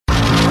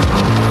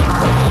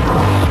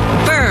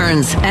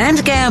Suns and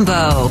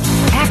Gambo.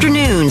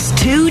 Afternoons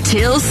 2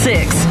 till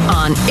 6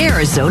 on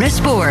Arizona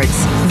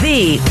Sports,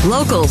 the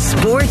local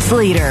sports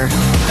leader.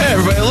 Hey,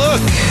 everybody,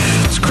 look.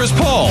 It's Chris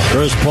Paul.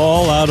 Chris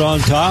Paul out on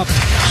top.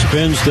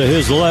 Spins to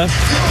his left.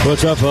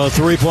 Puts up a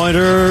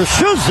three-pointer.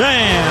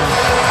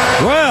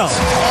 Shazam! Well,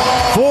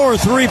 4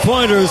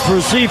 3-pointers for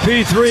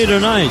CP3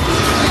 tonight.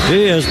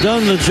 He has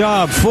done the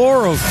job.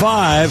 4 of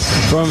 5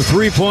 from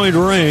three-point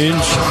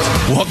range.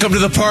 Welcome to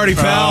the party,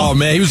 pal. Oh,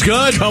 man, he was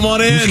good. Come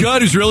on in. He was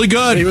good. He was really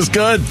good. He was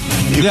good.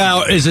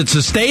 Now, is it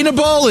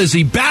sustainable? Is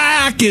he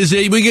back? Is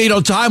it?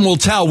 Time will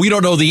tell. We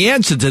don't know the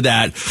answer to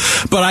that.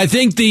 But I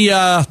think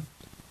the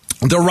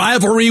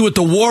rivalry with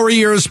the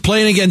Warriors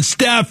playing against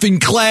Steph and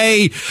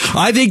Clay,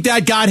 I think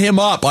that got him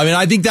up. I mean,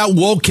 I think that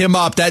woke him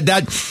up.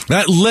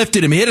 That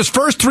lifted him. He hit his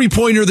first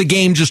three-pointer of the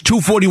game, just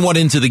 2:41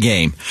 into the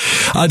game.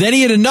 Then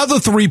he hit another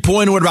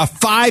three-pointer with about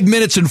 5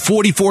 minutes and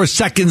 44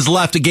 seconds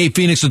left. It gave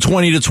Phoenix a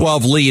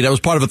 20-12 lead. That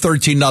was part of a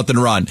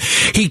 13-0 run.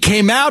 He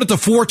came out at the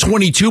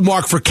 4:22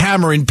 mark for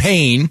Cameron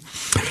Payne.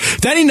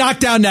 Then he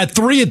knocked down that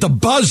three at the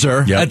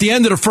buzzer at the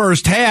end of the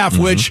first half,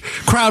 which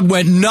crowd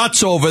went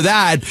nuts over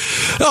that.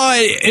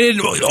 He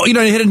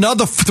hit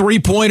another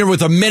three-pointer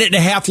with a minute and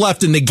a half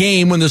left in the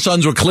game when the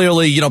Suns were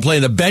clearly,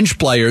 playing the bench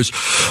players.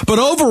 But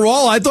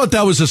overall, I thought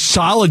that was a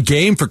solid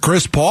game for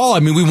Chris Paul. I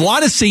mean, we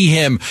want to see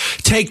him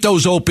take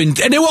those open,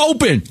 and they were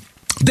open.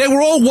 They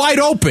were all wide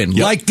open.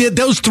 Yep. Like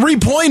those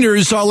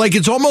three-pointers are like,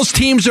 it's almost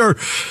teams are,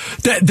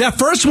 that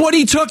first one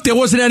he took, there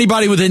wasn't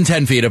anybody within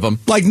 10 feet of him.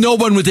 Like no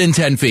one within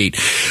 10 feet.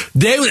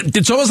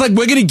 It's almost like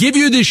we're going to give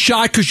you this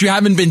shot because you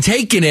haven't been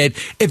taking it.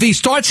 If he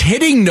starts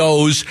hitting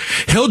those,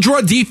 he'll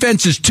draw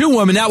defenses to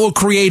him, and that will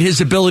create his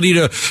ability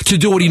to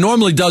do what he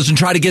normally does and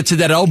try to get to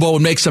that elbow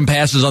and make some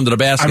passes under the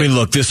basket. I mean,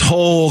 look, this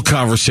whole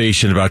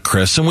conversation about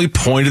Chris, and we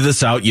pointed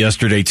this out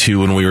yesterday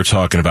too when we were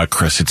talking about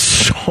Chris. It's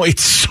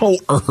so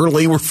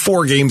early. We're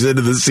 4 games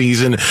into the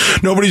season.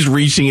 Nobody's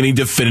reaching any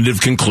definitive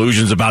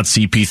conclusions about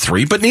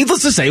CP3, but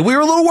needless to say, we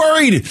were a little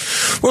worried.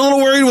 We're a little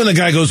worried when the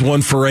guy goes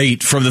 1 for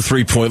 8 from the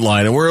three-point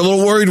line, and we're a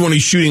little worried when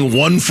he's shooting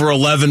 1 for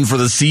 11 for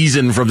the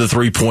season from the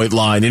three-point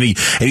line, and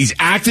he's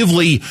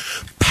actively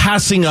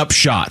passing up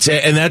shots.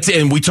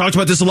 And we talked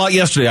about this a lot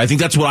yesterday. I think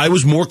that's what I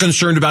was more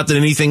concerned about than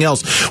anything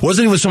else. It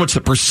wasn't even so much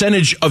the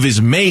percentage of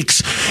his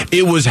makes,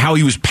 it was how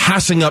he was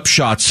passing up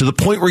shots to the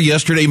point where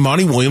yesterday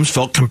Monty Williams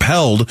felt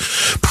compelled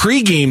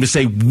pregame to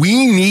say,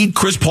 we need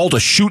Chris Paul to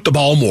shoot the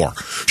ball more.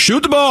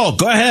 Shoot the ball.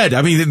 Go ahead.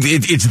 I mean,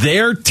 it's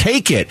there.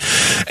 Take it.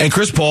 And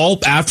Chris Paul,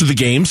 after the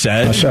game,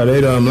 said, I shot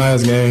 8 of them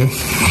last game.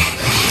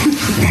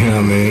 You know what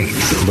I mean?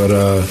 But,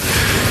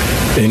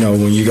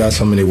 when you got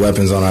so many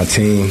weapons on our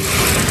team,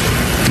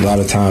 a lot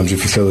of times you're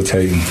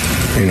facilitating,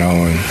 and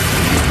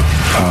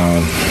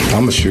I'm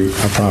going to shoot.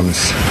 I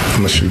promise. I'm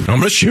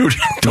going to shoot.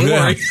 Don't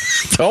worry.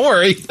 Don't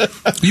worry.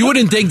 You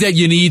wouldn't think that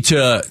you need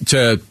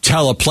to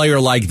tell a player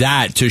like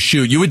that to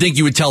shoot. You would think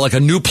you would tell like a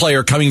new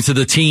player coming to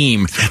the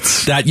team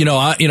that,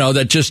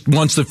 that just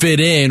wants to fit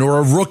in, or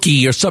a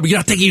rookie or something. You're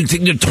not thinking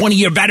you're a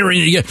 20-year veteran.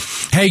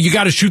 Hey, you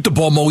got to shoot the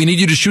ball, Mo. We need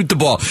you to shoot the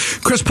ball.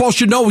 Chris Paul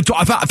should know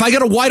if I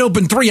got a wide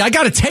open three, I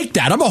got to take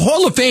that. I'm a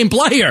Hall of Fame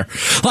player.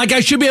 Like,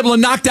 I should be able to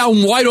knock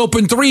down wide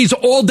open threes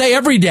all day,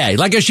 every day.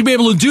 Like, I should be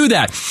able to do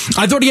that.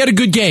 I thought he had a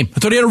good game. I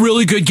thought he had a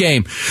really good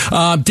game.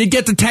 Did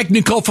get the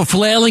technical for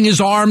flailing his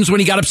arms when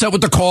he got upset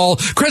with the call.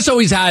 Chris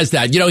always has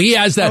that. He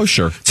has that. Oh,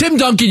 sure. Tim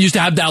Duncan used to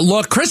have that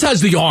look. Chris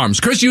has the arms.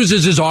 Chris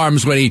uses his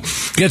arms when he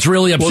gets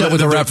really upset with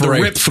the referee.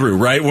 The rip through,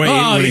 right?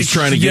 When he's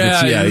trying to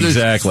get it. Yeah,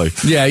 exactly.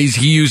 Yeah,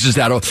 he uses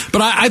that.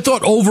 But I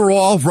thought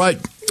overall, right,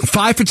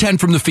 5 for 10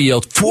 from the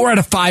field, 4 out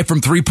of 5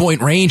 from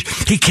three-point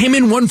range. He came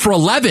in 1 for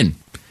 11.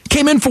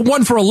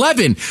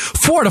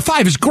 4 out of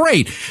 5 is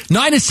great.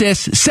 9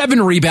 assists,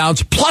 7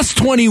 rebounds, plus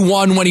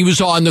 21 when he was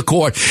on the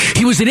court.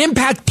 He was an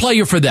impact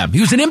player for them.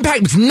 It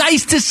was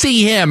nice to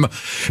see him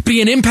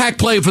be an impact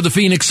player for the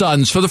Phoenix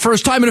Suns for the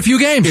first time in a few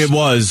games. It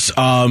was.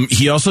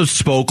 He also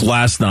spoke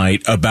last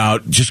night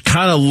about just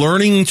kind of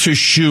learning to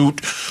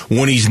shoot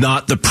when he's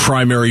not the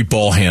primary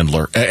ball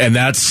handler. And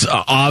that's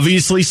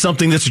obviously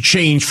something that's a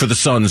change for the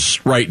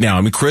Suns right now.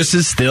 I mean, Chris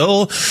is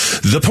still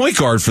the point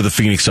guard for the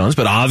Phoenix Suns,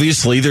 but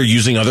obviously they're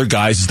using other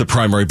guys as the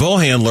primary ball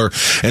handler,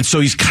 and so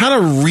he's kind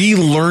of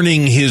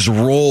relearning his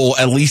role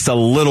at least a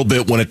little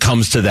bit when it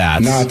comes to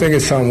that. No, I think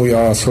it's something we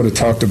all sort of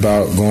talked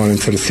about going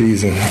into the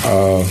season.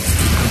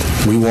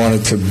 We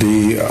wanted to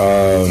be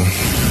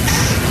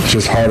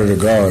just harder to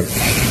guard.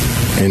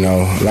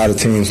 A lot of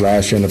teams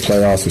last year in the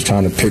playoffs was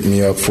trying to pick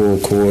me up full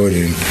court,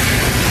 and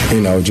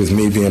just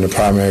me being the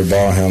primary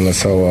ball handler.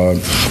 So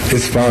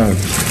it's fun.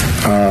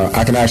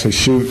 I can actually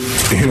shoot.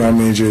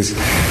 Just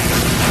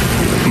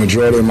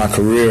majority of my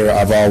career,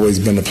 I've always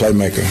been the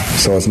playmaker.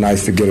 So it's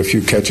nice to get a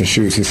few catch and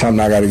shoots. It's something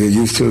I got to get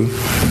used to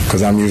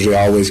because I'm usually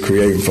always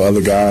creating for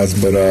other guys.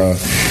 But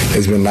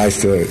it's been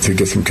nice to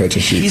get some catch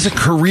and shoots. He's a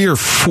career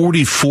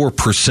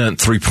 44%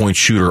 three-point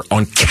shooter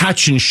on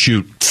catch and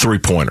shoot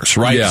three-pointers,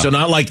 right? Yeah. So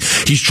not like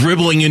he's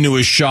dribbling into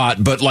his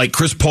shot, but like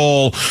Chris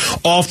Paul,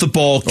 off the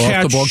ball,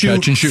 catch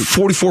and shoot,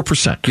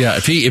 44%. Yeah,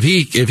 if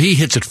he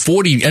hits it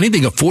 40,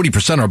 anything of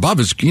 40% or above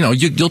is,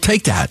 you'll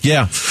take that.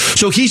 Yeah.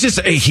 So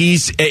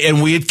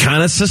and we had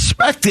kind of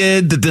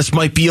suspected that this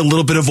might be a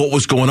little bit of what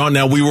was going on.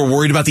 Now, we were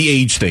worried about the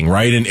age thing,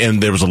 right?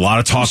 And there was a lot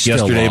of talk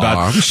yesterday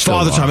about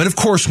father time. And of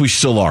course we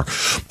still are.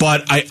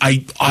 But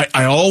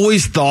I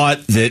always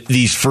thought that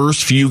these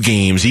first few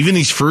games, even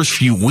these first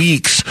few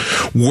weeks,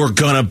 were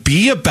going to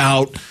be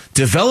about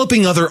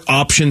developing other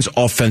options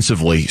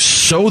offensively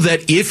so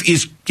that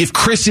if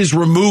Chris is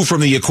removed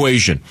from the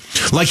equation,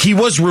 like he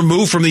was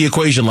removed from the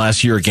equation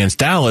last year against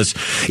Dallas,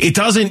 it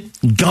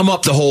doesn't gum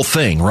up the whole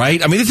thing,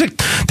 right? I mean,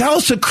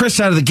 Dallas took Chris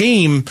out of the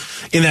game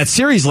in that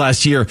series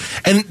last year,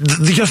 and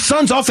the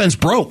Suns' offense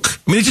broke.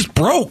 I mean, it just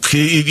broke.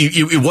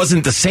 It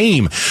wasn't the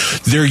same.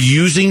 They're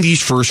using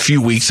these first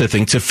few weeks, I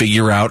think, to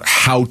figure out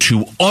how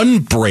to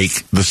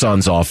unbreak the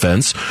Suns'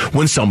 offense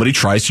when somebody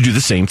tries to do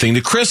the same thing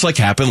to Chris, like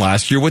happened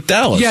last year with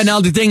Dallas. Yeah, now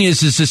the thing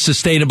is this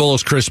sustainable?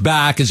 Is Chris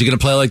back? Is he going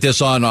to play like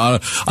this on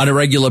a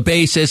regular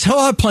basis? He'll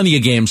have plenty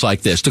of games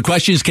like this. The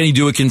question is, can he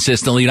do it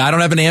consistently? And I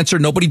don't have an answer.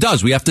 Nobody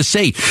does. We have to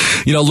see.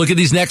 Look at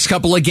these next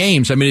couple of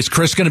games. I mean, is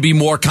Chris going to be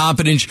more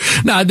confident?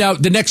 Now,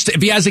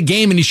 if he has a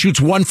game and he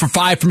shoots 1 for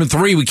 5 from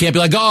 3, we can't be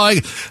like, oh,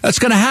 that's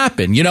going to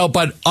happen,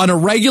 But on a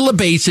regular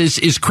basis,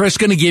 is Chris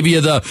going to give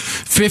you the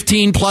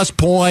 15 plus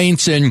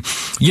points and,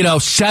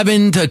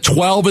 7 to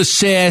 12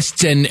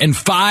 assists and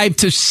 5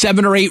 to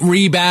 7 or 8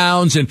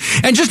 rebounds and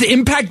just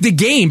impact the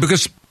game?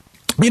 Because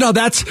he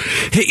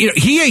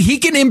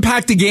can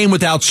impact the game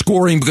without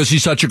scoring because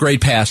he's such a great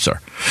passer.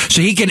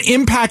 So he can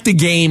impact the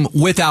game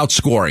without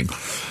scoring.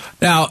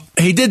 Now,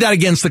 he did that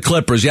against the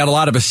Clippers. He had a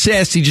lot of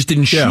assists. He just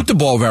didn't shoot the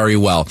ball very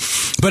well.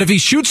 But if he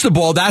shoots the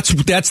ball, that's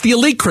the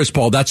elite Chris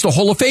Paul. That's the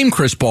Hall of Fame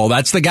Chris Paul.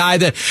 That's the guy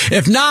that,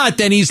 if not,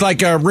 then he's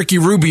like a Ricky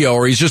Rubio,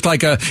 or he's just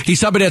like he's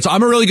somebody that's,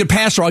 I'm a really good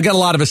passer. I'll get a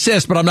lot of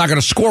assists, but I'm not going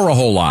to score a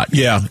whole lot.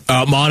 Yeah.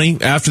 Monty,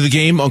 after the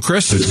game on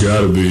Chris? It's got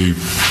to be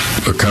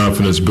a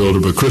confidence builder,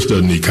 but Chris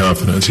doesn't need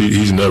confidence.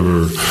 He's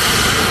never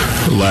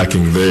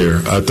lacking there.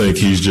 I think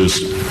he's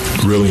just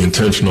really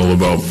intentional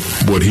about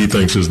what he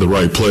thinks is the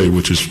right play,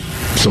 which is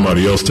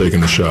somebody else taking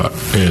the shot.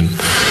 And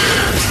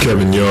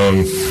Kevin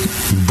Young,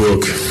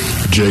 Book,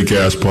 Jay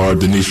Gaspard,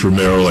 Denise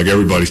Romero, like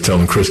everybody's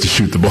telling Chris to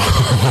shoot the ball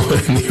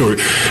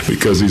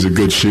because he's a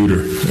good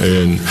shooter.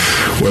 And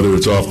whether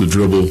it's off the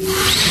dribble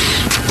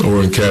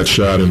or in catch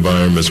shot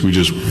environments, we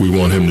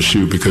want him to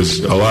shoot,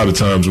 because a lot of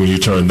times when you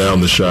turn down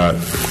the shot,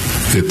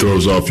 it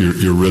throws off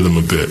your rhythm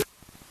a bit.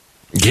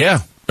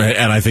 Yeah.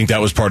 And I think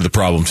that was part of the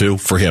problem, too,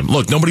 for him.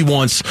 Look, nobody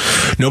wants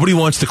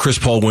the Chris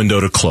Paul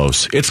window to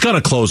close. It's going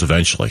to close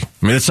eventually.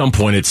 I mean, at some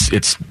point, it's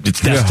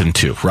destined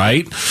to,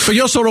 right? But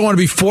you also don't want to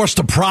be forced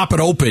to prop it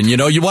open. You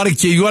want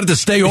it to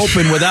stay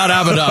open without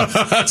having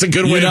to. That's a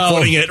good way of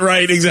putting it,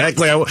 right?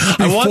 Exactly. I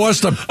want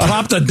forced to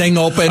prop the thing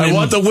open. I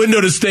want the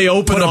window to stay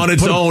open on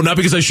its own, not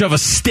because I shove a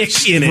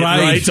stick in it,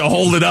 right, to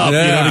hold it up,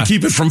 to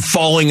keep it from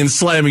falling and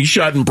slamming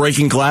shut and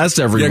breaking glass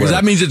everywhere. Yeah, because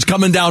that means it's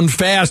coming down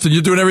fast, and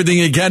you're doing everything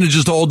you can to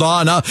just hold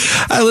on.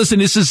 Listen,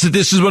 this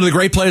is one of the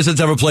great players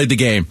that's ever played the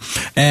game,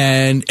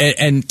 and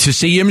to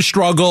see him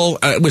struggle,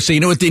 we're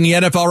seeing it in the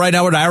NFL right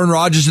now with Aaron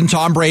Rodgers and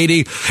Tom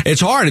Brady. It's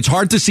hard. It's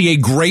hard to see a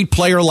great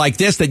player like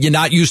this that you're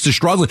not used to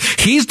struggling.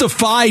 He's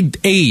defied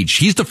age.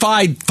 He's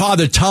defied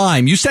father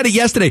time. You said it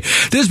yesterday.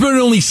 There's been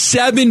only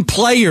 7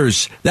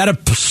 players that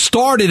have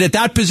started at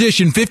that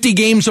position 50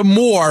 games or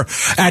more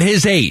at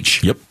his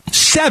age. Yep.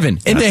 7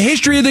 in the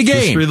history of the game.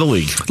 History of the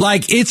league.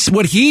 Like, it's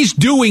what he's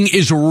doing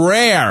is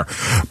rare.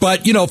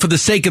 But, for the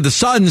sake of the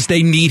Suns,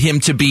 they need him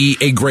to be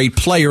a great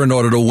player in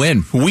order to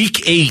win.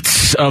 Week 8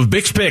 of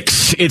Bix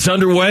Picks. It's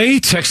underway.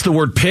 Text the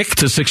word pick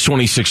to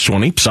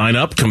 620-620. Sign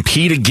up.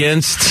 Compete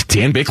against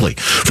Dan Bickley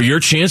for your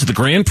chance at the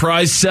grand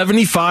prize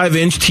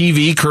 75-inch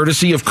TV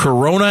courtesy of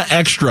Corona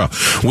Extra.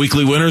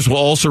 Weekly winners will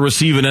also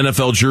receive an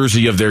NFL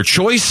jersey of their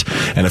choice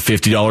and a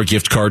 $50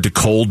 gift card to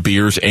Cold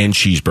Beers and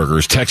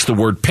Cheeseburgers. Text the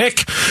word pick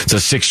to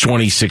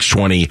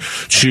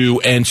 620-620 to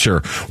enter.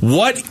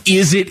 What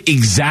is it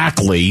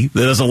exactly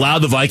that has allowed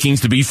the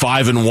Vikings to be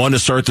 5-1 to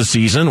start the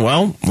season?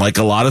 Well, like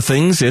a lot of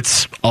things,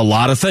 it's a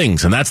lot of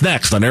things. And that's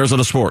next on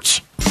Arizona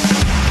Sports.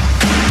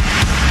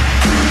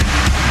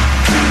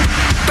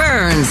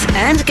 Burns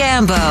and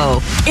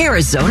Gambo.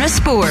 Arizona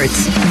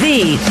Sports,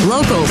 the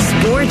local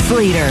sports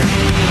leader.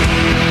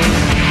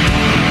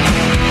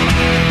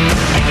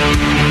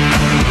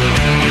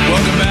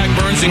 Welcome back.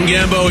 Burns and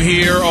Gambo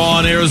here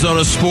on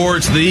Arizona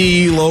Sports,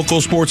 the local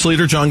sports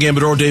leader. John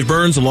Gambadoro, Dave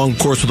Burns, along, of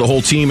course, with the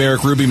whole team,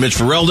 Eric Ruby, Mitch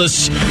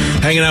Ferreldis,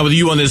 hanging out with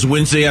you on this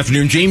Wednesday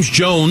afternoon. James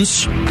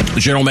Jones, the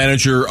general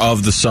manager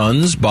of the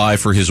Suns, by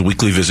for his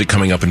weekly visit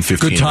coming up in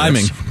 15 minutes. Good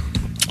timing.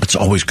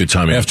 It's always good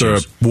timing after a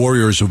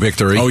Warriors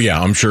victory. Oh yeah,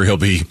 I'm sure he'll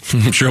be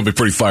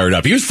pretty fired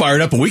up. He was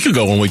fired up a week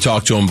ago when we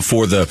talked to him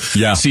before the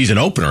season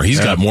opener. He's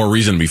got more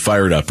reason to be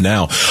fired up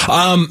now.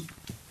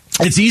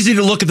 It's easy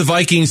to look at the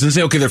Vikings and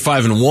say, okay, they're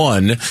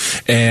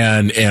 5-1,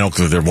 and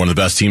okay, they're one of the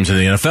best teams in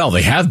the NFL.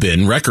 They have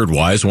been,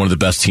 record-wise, one of the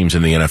best teams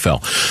in the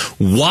NFL.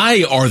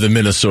 Why are the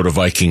Minnesota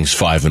Vikings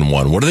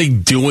 5-1? What are they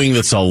doing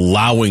that's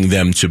allowing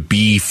them to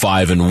be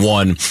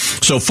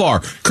 5-1 so far?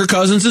 Kirk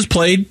Cousins has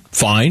played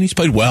fine. He's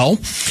played well.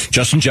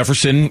 Justin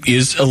Jefferson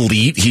is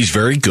elite. He's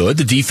very good.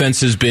 The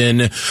defense has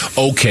been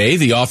okay.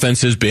 The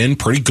offense has been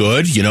pretty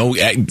good.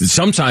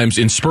 Sometimes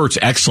in spurts,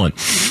 excellent.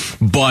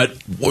 But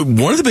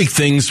one of the big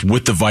things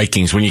with the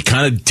Vikings, when you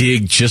kind of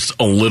dig just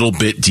a little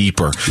bit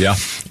deeper,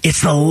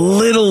 it's the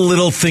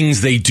little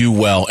things they do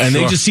well, and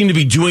they just seem to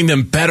be doing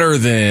them better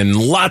than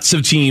lots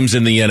of teams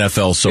in the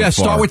NFL so far.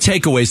 Start with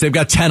takeaways. They've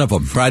got 10 of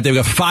them, right? They've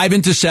got 5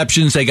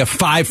 interceptions. They got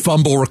 5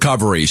 fumble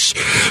recoveries.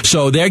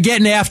 So they're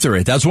getting after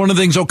it. That's one of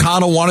the things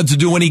O'Connell wanted to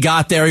do when he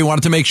got there. He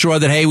wanted to make sure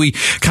that, hey, we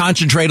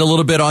concentrate a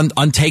little bit on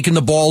taking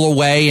the ball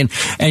away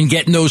and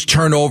getting those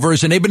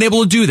turnovers, and they've been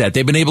able to do that.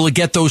 They've been able to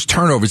get those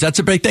turnovers. That's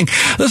a big thing.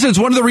 Listen, it's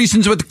one of the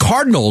reasons that the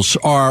Cardinals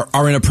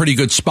are in a pretty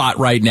good spot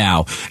right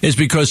now is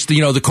because,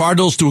 the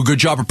Cardinals do a good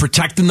job of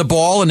protecting the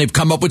ball, and they've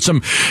come up with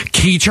some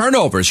key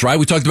turnovers, right?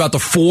 We talked about the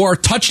 4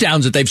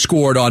 touchdowns that they've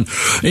scored on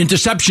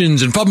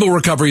interceptions and fumble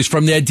recoveries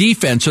from their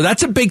defense. So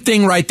that's a big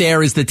thing right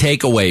there is the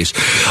takeaways.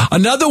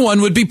 Another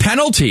one would be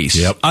penalties.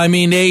 Yep. I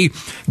mean,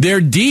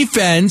 their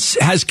defense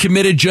has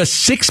committed just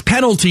 6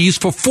 penalties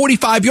for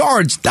 45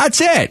 yards.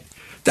 That's it.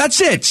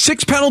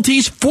 6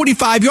 penalties,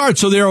 45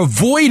 yards. So they're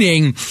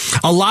avoiding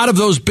a lot of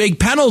those big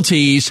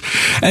penalties.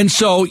 And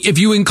so if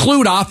you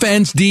include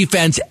offense,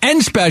 defense,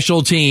 and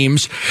special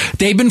teams,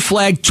 they've been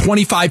flagged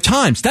 25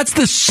 times. That's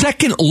the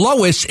second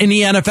lowest in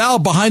the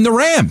NFL behind the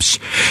Rams.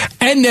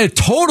 And their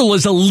total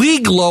is a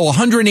league low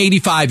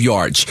 185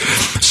 yards.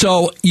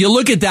 So you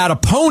look at that,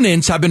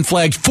 opponents have been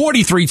flagged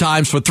 43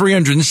 times for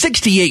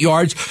 368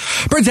 yards.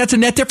 But that's a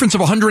net difference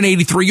of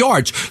 183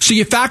 yards. So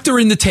you factor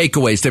in the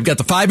takeaways. They've got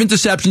the 5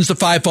 interceptions, the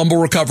 5 fumble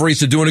recoveries.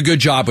 They're doing a good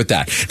job with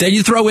that. Then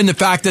you throw in the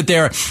fact that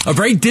they're a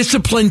very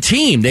disciplined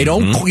team. They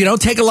don't,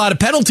 take a lot of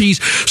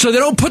penalties, so they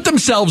don't put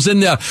themselves in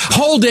the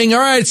holding. All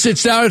right,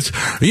 it's now,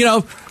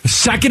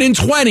 2nd and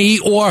 20,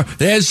 or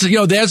there's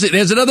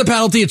another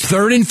penalty. It's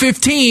 3rd and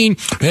 15.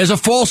 There's a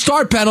false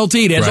start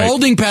penalty. There's a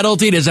holding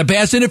penalty. There's a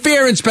pass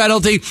interference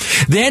penalty.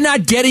 They're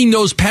not getting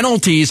those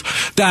penalties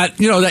that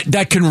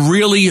can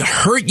really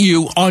hurt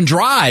you on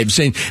drives.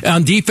 And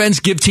on defense,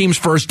 give teams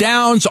first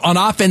downs. On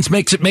offense,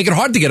 make it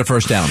hard to get a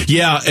first down.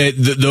 Yeah,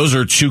 those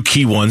are 2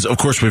 key ones. Of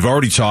course, we've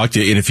already talked,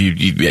 and if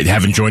you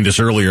haven't joined us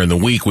earlier in the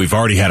week, we've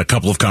already had a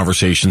couple of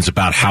conversations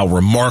about how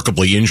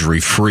remarkably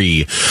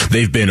injury-free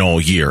they've been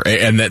all year.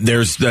 And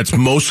that's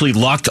mostly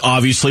luck,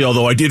 obviously,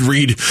 although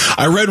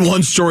I read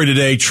one story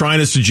today trying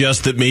to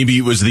suggest that maybe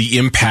it was the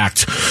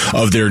impact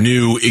of their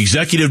new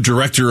executive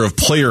director of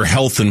player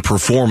health and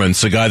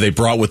performance, a guy they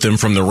brought with them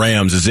from the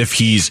Rams, as if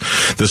he's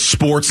the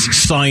sports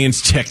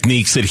science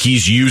techniques that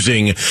he's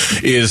using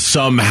is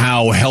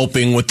somehow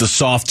helping with the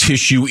soft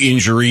tissue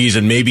injuries,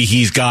 and maybe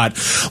he's got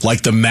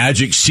like the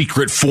magic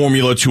secret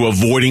formula to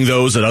avoiding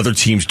those that other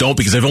teams don't,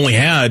 because they've only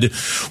had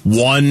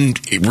one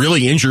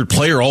really injured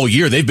player all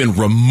year. They've been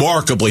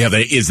remarkably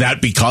healthy. Is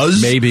that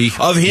because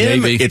of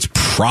him? Maybe. It's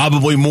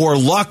probably more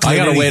luck than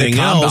anything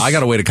else. I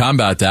got a way to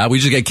combat that. We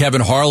just get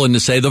Kevin Harlan to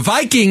say the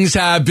Vikings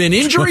have been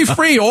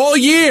injury-free all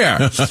year.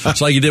 It's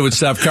like you did with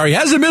Steph Curry.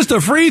 Hasn't missed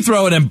a free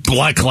throw, and then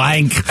blank.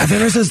 And then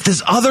there's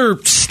this other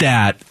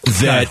stat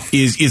that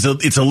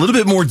it's a little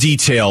bit more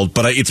detailed,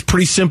 but it's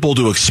pretty simple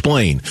to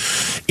explain.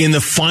 In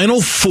the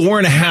final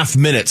 4.5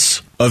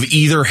 minutes of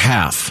either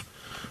half,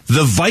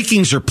 the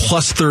Vikings are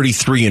plus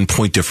 33 in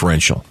point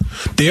differential.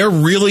 They're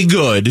really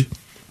good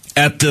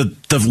at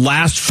the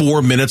last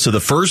 4 minutes of the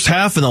first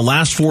half and the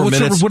last 4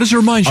 minutes what does it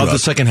remind you of the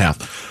second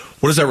half.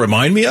 What does that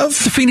remind me of?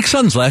 The Phoenix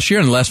Suns last year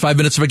in the last 5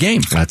 minutes of a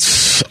game.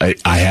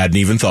 I hadn't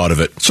even thought of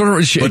it.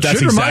 But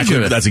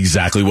that's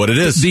exactly what it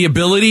is. The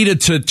ability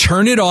to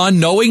turn it on,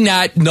 knowing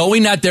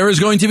that there is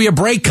going to be a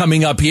break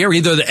coming up here.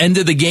 Either the end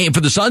of the game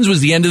for the Suns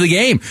was the end of the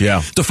game.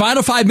 Yeah. The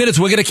final 5 minutes,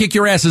 we're going to kick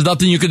your ass. There's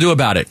nothing you can do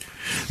about it.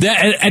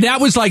 That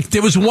was like,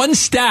 there was one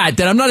stat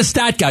that I'm not a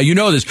stat guy. You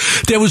know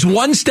this. There was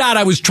one stat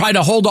I was trying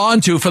to hold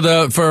on to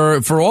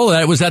for all of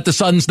that. It was that the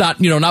Suns not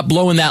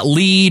blowing that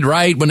lead,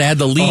 right? When they had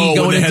the lead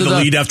going into the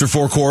lead after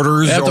 4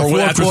 quarters,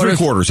 after 3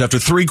 quarters. After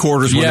 3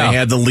 quarters when they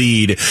had the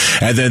lead,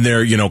 and then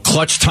their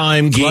clutch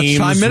time games.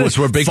 Clutch time minutes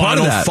were a big part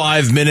of that.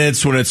 Final 5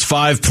 minutes when it's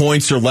 5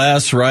 points or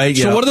less, right?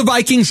 So what are the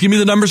Vikings? Give me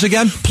the numbers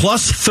again.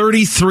 Plus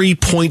 33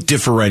 point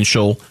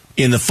differential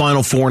in the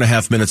final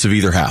 4.5 minutes of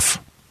either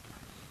half.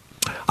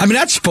 I mean,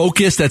 that's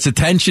focus, that's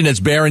attention, that's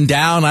bearing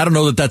down. I don't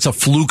know that that's a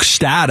fluke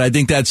stat. I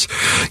think that's,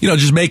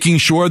 just making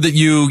sure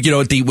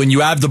that when you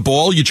have the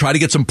ball, you try to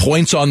get some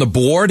points on the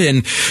board.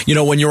 And,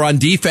 when you're on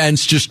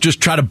defense,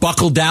 just try to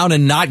buckle down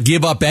and not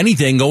give up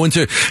anything. Go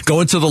into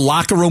the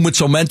locker room with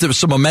some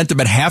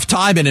momentum at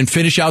halftime and then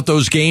finish out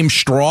those games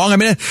strong. I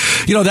mean,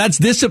 that's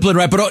discipline,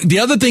 right? But the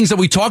other things that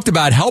we talked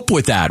about help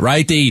with that,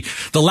 right? The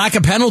lack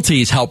of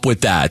penalties help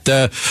with that.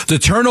 The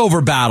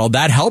turnover battle,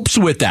 that helps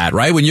with that,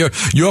 right? When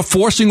you're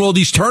forcing all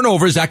these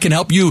turnovers, that can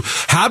help you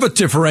have a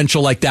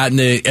differential like that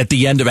at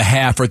the end of a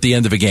half or at the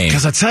end of a game.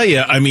 Because I tell you,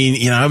 I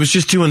mean, I was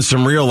just doing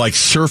some real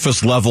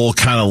surface level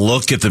kind of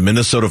look at the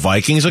Minnesota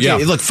Vikings.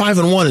 Okay, look,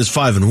 5-1 is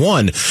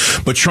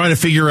 5-1, but trying to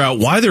figure out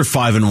why they're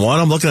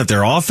 5-1. I'm looking at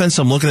their offense,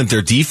 I'm looking at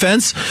their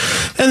defense,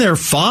 and they're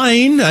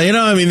fine. They're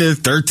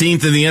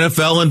 13th in the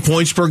NFL in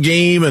points per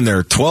game, and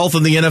they're 12th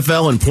in the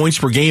NFL in points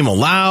per game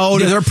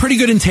allowed. Yeah, they're a pretty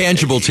good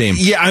intangible team.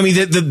 Yeah, I mean,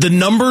 the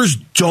numbers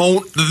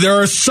don't.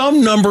 There are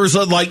some numbers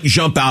that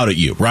jump out at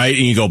you, right?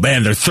 And you go,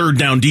 man, their third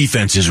down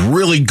defense is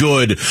really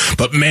good,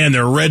 but man,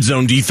 their red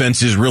zone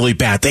defense is really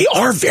bad. They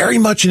are very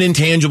much an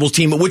intangibles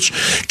team, which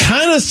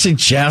kind of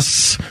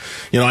suggests,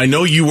 I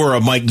know you were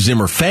a Mike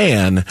Zimmer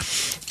fan,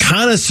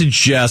 kind of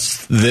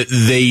suggests that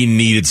they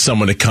needed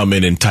someone to come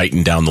in and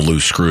tighten down the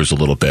loose screws a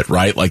little bit,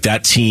 right? Like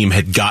that team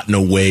had gotten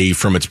away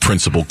from its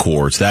principal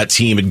chords. That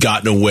team had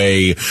gotten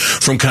away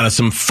from kind of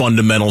some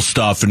fundamental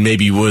stuff and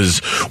maybe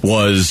was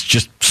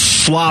just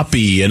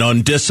sloppy and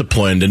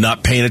undisciplined and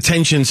not paying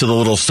attention to the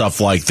little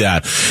stuff like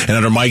that. And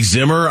under Mike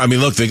Zimmer, I mean,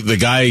 look, the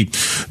guy,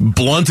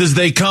 blunt as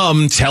they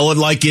come, tell it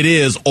like it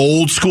is,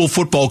 old school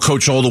football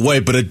coach all the way,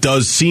 but it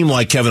does seem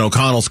like Kevin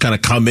O'Connell's kind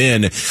of come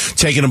in,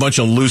 taking a bunch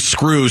of loose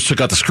screws,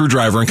 took out the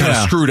screwdriver and kind of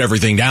screwed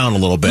everything down a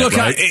little bit. Look,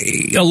 right?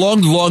 A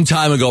long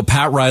time ago,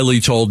 Pat Riley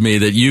told me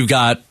that you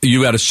got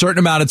a certain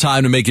amount of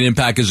time to make an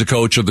impact as a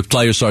coach, or the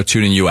players start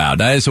tuning you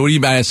out. I said, what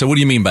do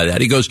you mean by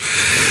that? He goes,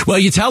 well,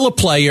 you tell a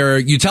player,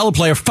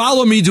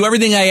 follow me, do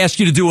everything I ask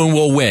you to do, and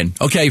we'll win.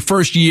 Okay,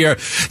 first year,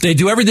 they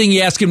do everything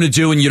you ask them to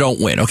do, and you don't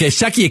win. Okay,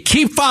 second year,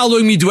 keep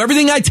following me, do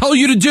everything I tell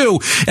you to do,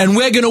 and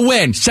we're going to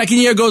win. Second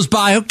year goes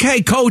by,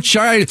 okay, coach,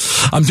 all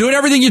right, I'm doing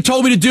everything you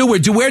told me to do.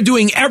 We're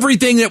doing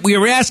everything that we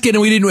were asking,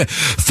 and we didn't win.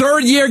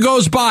 Third year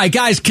goes by,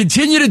 guys,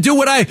 continue to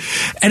do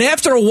and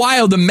after a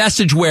while, the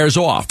message wears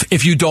off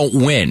if you don't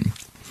win.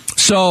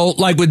 So,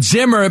 like with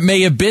Zimmer, it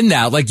may have been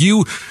that. Like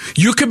you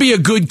could be a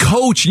good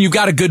coach and you've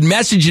got a good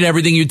message and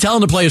everything. You're telling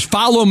the players,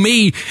 follow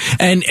me,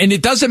 and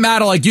it doesn't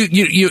matter. Like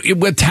you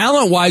with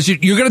talent wise,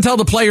 you're going to tell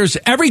the players.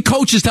 Every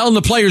coach is telling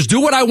the players,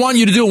 do what I want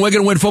you to do, and we're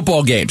going to win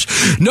football games.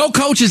 No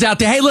coach is out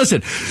there. Hey,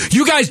 listen,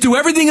 you guys do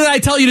everything that I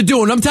tell you to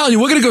do, and I'm telling you,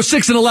 we're going to go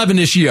 6-11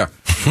 this year.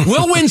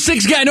 We'll win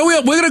 6 games. No,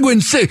 we're going to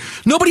win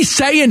 6. Nobody's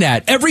saying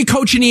that. Every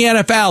coach in the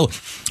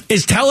NFL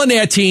is telling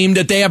their team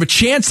that they have a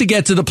chance to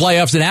get to the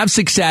playoffs and have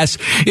success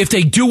if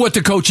they do what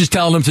the coach is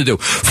telling them to do.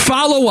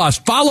 Follow us.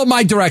 Follow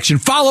my direction.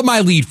 Follow my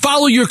lead.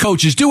 Follow your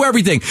coaches. Do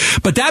everything.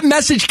 But that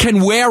message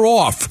can wear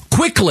off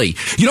quickly.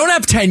 You don't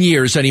have 10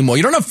 years anymore.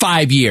 You don't have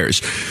 5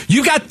 years.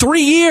 You got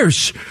 3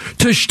 years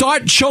to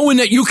start showing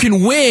that you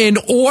can win,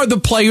 or the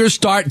players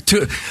start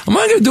to, I'm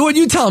not going to do what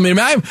you tell me.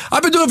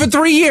 I've been doing it for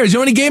 3 years. You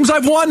know how many games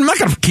I've won? I'm not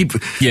going to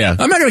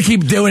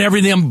keep doing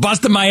everything. I'm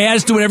busting my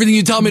ass doing everything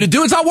you tell me to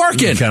do. It's not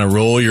working. You kind of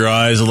roll your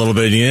eyes a little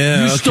bit.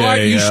 Yeah, you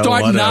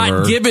start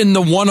not giving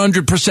the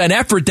 100%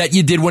 effort that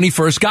you did when he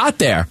first got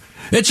there.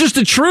 It's just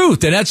the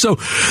truth, and that's so.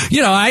 That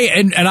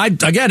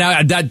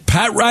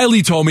Pat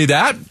Riley told me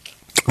that.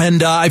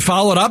 And I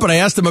followed up and I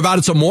asked him about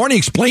it some more, and he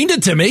explained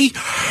it to me.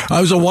 It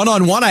was a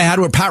one-on-one I had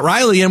with Pat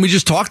Riley, and we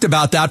just talked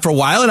about that for a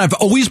while, and I've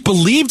always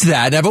believed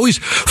that, and I've always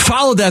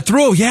followed that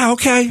through. Yeah,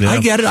 okay, yeah. I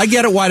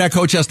get it why that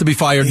coach has to be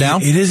fired now.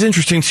 It is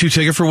interesting, too.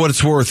 Take it for what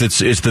it's worth. It's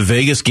the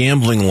Vegas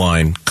gambling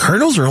line.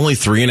 Cardinals are only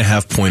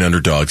 3.5-point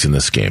underdogs in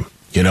this game.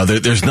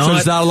 There's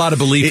not a lot of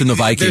belief in the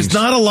Vikings. There's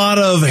not a lot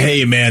of,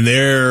 hey, man,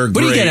 they're great.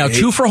 What do you get now,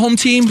 2 for home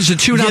team? Is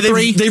it 2, not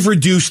 3? They've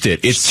reduced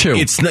it. It's 2.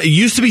 It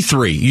used to be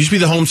 3. It used to be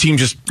the home team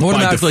just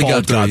by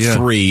default got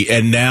 3.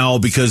 And now,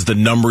 because the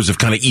numbers have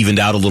kind of evened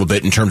out a little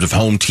bit in terms of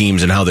home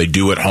teams and how they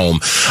do at home,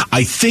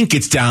 I think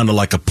it's down to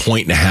like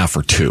 1.5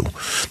 or 2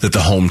 that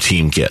the home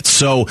team gets.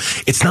 So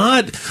it's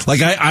not like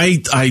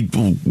I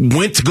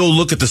went to go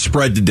look at the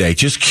spread today,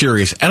 just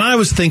curious. And I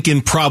was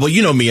thinking probably,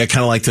 you know me, I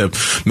kind of like to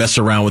mess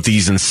around with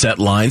these and set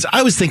lines.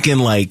 I was thinking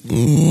like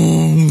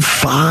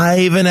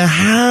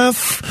 5.5,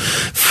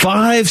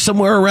 5,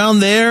 somewhere around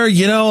there, a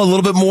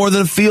little bit more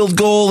than a field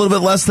goal, a little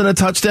bit less than a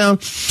touchdown.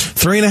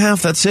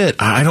 3.5, that's it.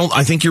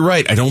 I think you're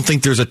right. I don't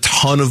think there's a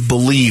ton of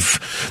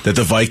belief that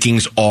the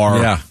Vikings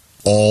are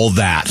all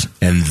that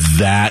and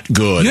that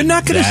good. You're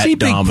not going to see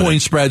big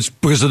point spreads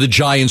because of the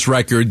Giants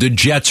record, the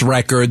Jets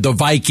record, the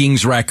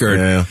Vikings record.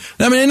 Yeah.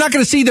 I mean, you're not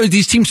going to see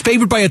these teams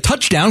favored by a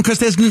touchdown because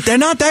they're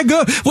not that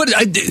good.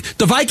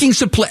 The Vikings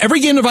have played, every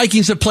game the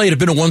Vikings have played have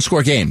been a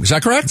one-score game. Is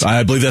that correct?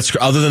 I believe that's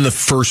other than the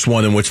first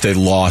one in which they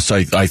lost.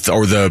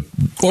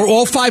 Or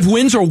all 5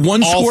 wins are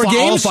one-score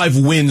games. All 5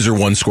 wins are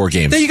one-score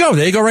games. There you go.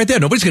 Right there.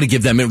 Nobody's going to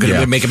give them. Going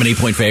to make them an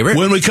 8-point favorite.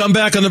 When we come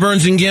back on the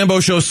Burns and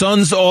Gambo show,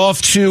 Suns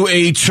off to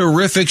a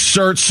terrific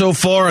start so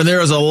far, and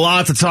there is a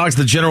lot to talk to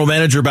the general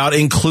manager about,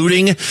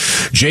 including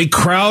Jay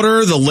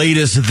Crowder, the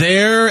latest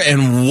there,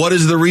 and what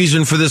is the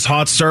reason for this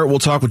hot start. We'll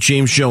talk with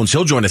James Jones.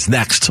 He'll join us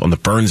next on the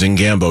Burns and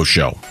Gambo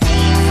show.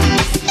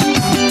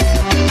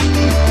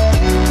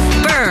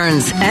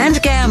 Burns and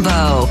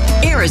Gambo,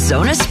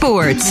 Arizona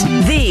Sports,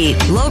 the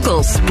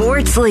local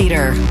sports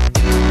leader.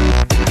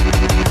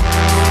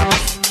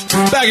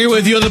 Back here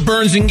with you on the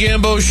Burns and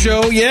Gambo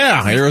show.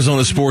 Yeah,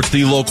 Arizona Sports,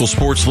 the local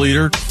sports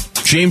leader.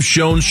 James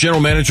Jones, general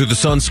manager of the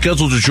Suns,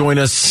 scheduled to join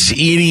us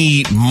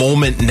any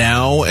moment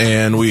now,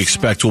 and we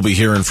expect we'll be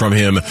hearing from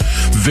him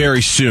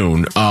very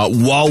soon.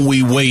 While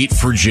we wait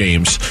for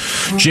James,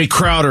 Jay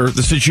Crowder,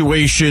 the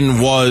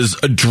situation was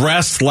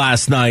addressed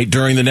last night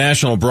during the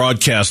national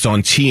broadcast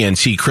on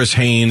TNT. Chris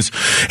Haynes,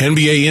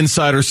 NBA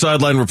insider,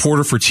 sideline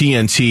reporter for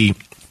TNT.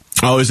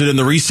 Oh, is it in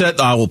the reset?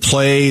 I will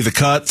play the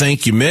cut.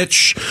 Thank you,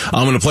 Mitch.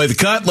 I'm going to play the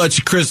cut.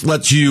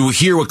 Let you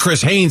hear what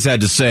Chris Haynes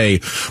had to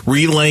say,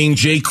 relaying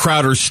Jay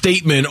Crowder's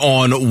statement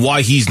on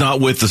why he's not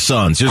with the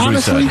Suns. Here's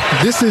Honestly, what he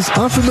said. This is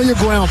unfamiliar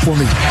ground for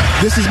me.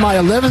 This is my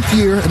 11th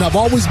year, and I've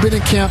always been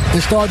in camp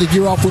and started the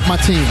year off with my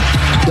team.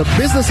 The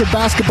business of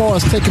basketball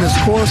has taken its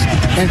course,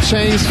 and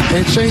changes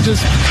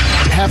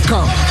have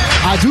come.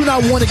 I do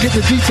not want to get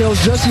the details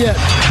just yet,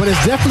 but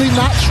it's definitely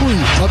not true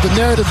of the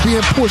narrative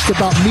being pushed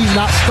about me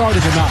not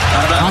starting or not.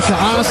 I can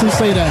honestly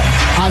say that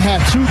I've had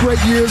 2 great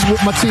years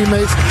with my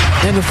teammates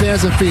and the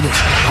fans in Phoenix.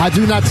 I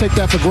do not take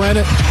that for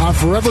granted. I'm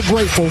forever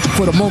grateful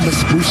for the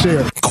moments we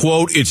shared.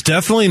 Quote, it's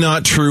definitely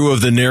not true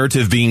of the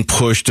narrative being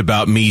pushed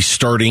about me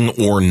starting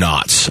or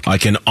not. I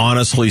can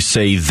honestly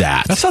say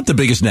that. That's not the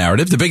biggest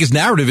narrative. The biggest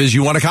narrative is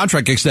you want a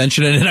contract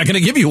extension and they're not going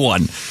to give you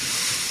one.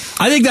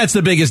 I think that's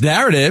the biggest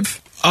narrative.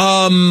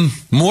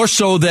 More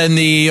so than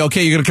you're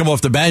going to come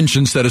off the bench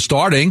instead of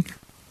starting.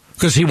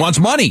 Because he wants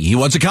money. He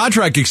wants a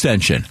contract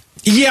extension.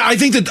 Yeah, I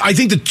think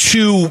the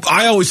two,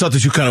 I always thought the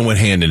two kind of went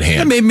hand in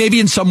hand. Yeah, maybe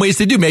in some ways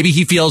they do. Maybe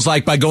he feels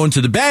like by going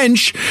to the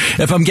bench,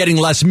 if I'm getting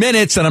less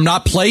minutes and I'm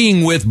not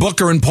playing with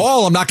Booker and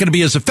Paul, I'm not going to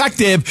be as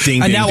effective,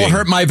 will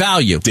hurt my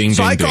value. Okay,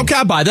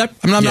 I'll buy that.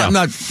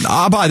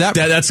 I'll buy that.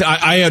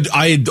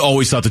 I had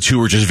always thought the two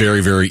were just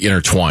very, very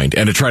intertwined.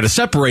 And to try to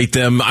separate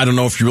them, I don't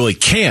know if you really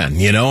can,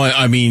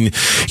 I mean,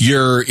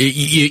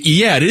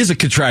 it is a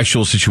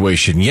contractual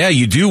situation. Yeah,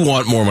 you do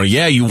want more money.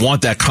 Yeah, you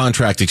want that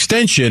contract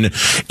extension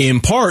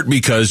in part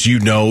because you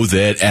know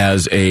that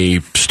as a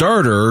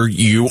starter,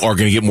 you are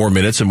going to get more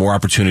minutes and more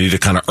opportunity to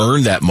kind of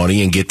earn that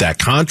money and get that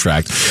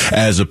contract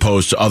as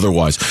opposed to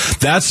otherwise.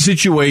 That's the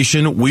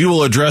situation. We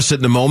will address it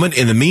in a moment.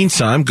 In the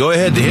meantime, go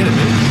ahead and hit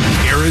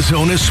it.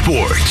 Arizona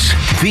Sports,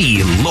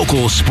 the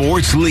local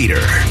sports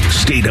leader.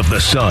 State of the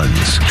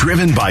Suns,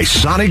 driven by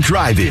Sonic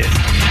Drive-In.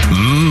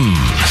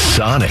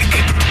 Sonic.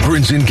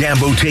 Burns and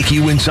Gambo take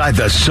you inside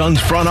the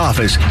Suns front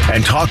office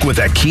and talk with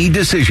a key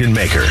decision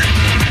maker.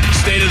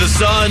 State of the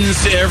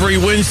Suns every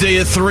Wednesday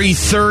at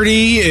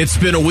 3:30. It's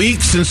been a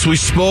week since we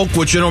spoke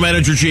with General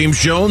Manager James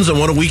Jones, and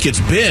what a week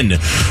it's been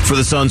for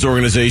the Suns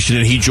organization,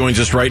 and he joins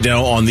us right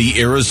now on the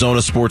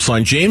Arizona Sports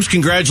Line. James,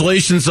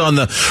 congratulations on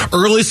the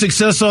early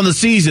success on the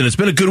season. It's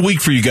been a good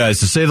week for you guys,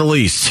 to say the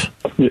least.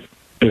 It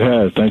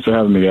has. Thanks for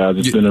having me, guys.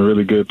 It's been a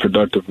really good,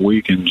 productive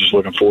week, and just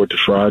looking forward to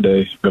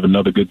Friday. We have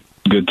another good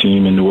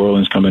team in New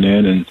Orleans coming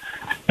in,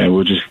 and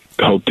we'll just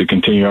hope to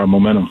continue our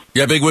momentum.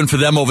 Yeah, big win for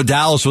them over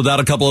Dallas without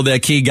a couple of their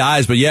key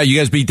guys. But yeah, you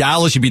guys beat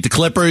Dallas, you beat the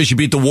Clippers, you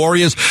beat the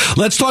Warriors.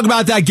 Let's talk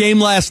about that game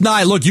last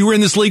night. Look, you were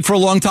in this league for a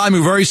long time. You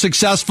were very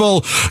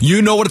successful.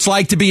 You know what it's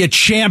like to be a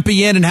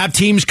champion and have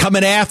teams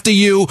coming after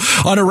you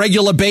on a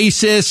regular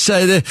basis.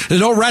 There's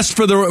no rest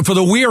for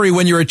the weary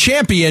when you're a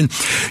champion.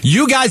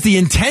 You guys, the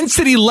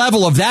intensity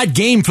level of that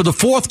game for the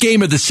 4th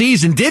game of the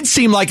season did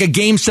seem like a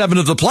Game 7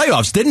 of the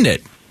playoffs, didn't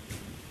it?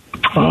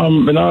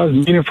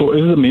 It's meaningful.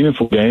 It was a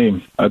meaningful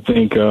game. I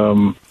think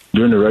during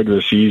the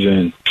regular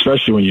season,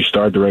 especially when you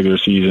start the regular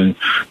season,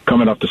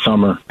 coming off the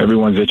summer,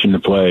 everyone's itching to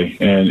play.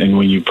 And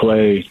when you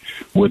play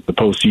with the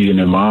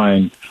postseason in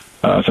mind,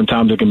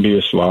 sometimes it can be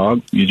a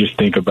slog. You just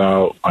think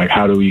about,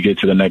 how do we get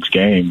to the next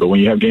game? But when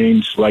you have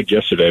games like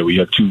yesterday, we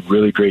have 2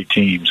 really great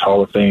teams,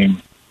 Hall of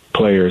Fame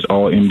players,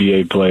 all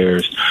NBA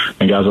players,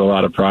 and guys with a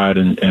lot of pride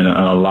and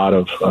a lot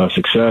of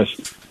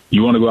success,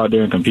 you want to go out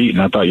there and compete.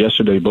 And I thought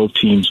yesterday both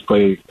teams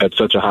played at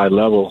such a high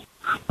level.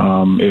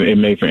 It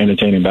made for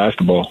entertaining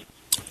basketball.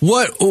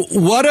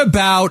 What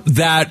about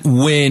that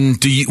win?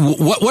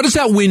 What does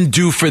that win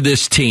do for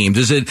this team?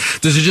 Does it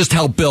just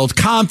help build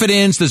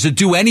confidence? Does it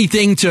do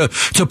anything to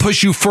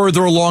push you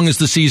further along as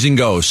the season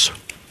goes?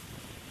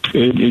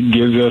 it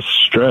gives us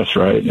stress,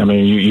 right? I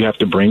mean, you have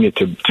to bring it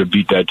to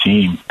beat that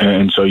team,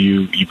 and so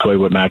you play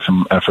with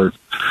maximum effort,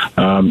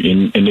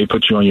 and they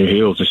put you on your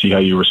heels to see how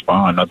you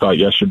respond. I thought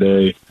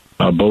yesterday,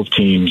 both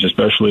teams,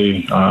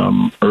 especially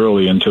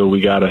early until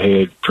we got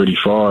ahead pretty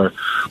far,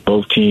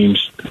 both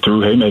teams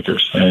threw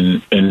haymakers,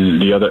 and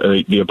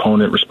the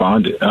opponent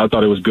responded. I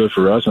thought it was good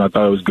for us, and I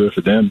thought it was good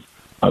for them,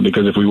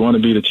 because if we want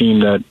to be the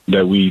team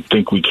that we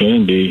think we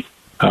can be,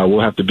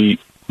 we'll have to beat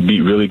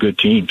really good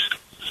teams.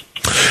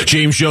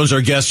 James Jones,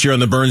 our guest here on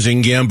the Burns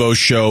and Gambo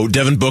show.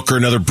 Devin Booker,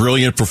 another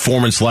brilliant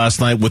performance last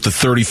night with the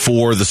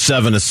 34, the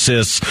 7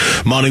 assists.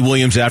 Monty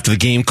Williams, after the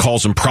game,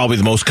 calls him probably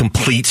the most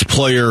complete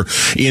player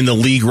in the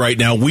league right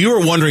now. We were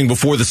wondering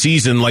before the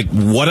season,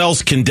 what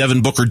else can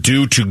Devin Booker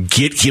do to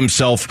get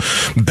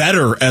himself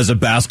better as a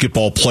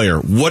basketball player?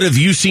 What have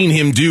you seen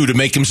him do to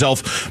make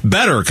himself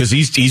better? Because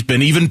he's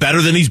been even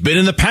better than he's been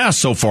in the past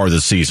so far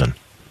this season.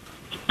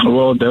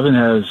 Well,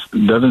 Devin's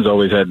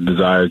always had the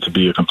desire to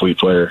be a complete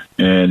player,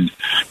 and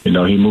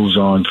he moves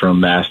on from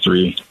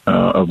mastery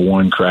of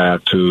one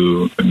craft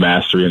to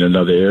mastery in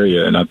another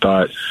area. And I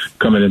thought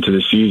coming into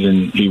the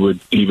season, he would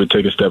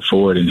take a step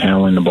forward in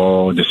handling the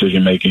ball,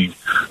 decision making,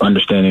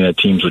 understanding that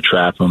teams would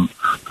trap him,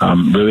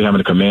 really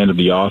having a command of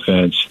the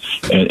offense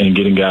and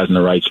getting guys in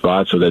the right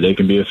spot so that they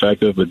can be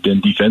effective. But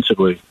then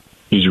defensively,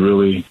 he's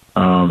really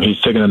he's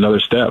taken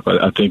another step.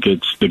 I think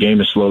the game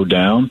is slowed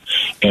down,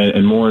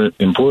 and more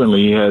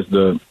importantly, he has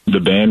the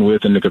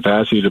bandwidth and the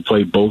capacity to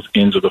play both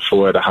ends of the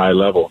floor at a high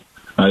level.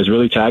 It's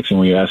really taxing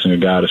when you're asking a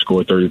guy to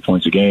score 30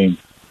 points a game.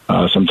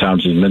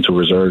 Sometimes his mental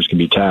reserves can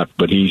be tapped,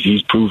 but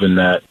he's proven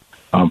that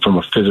from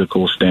a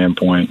physical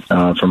standpoint,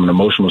 from an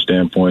emotional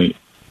standpoint,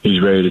 he's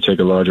ready to take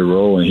a larger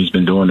role, and he's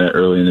been doing that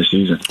early in the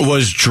season.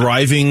 Was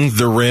driving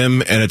the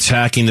rim and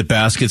attacking the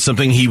basket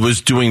something he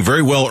was doing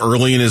very well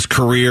early in his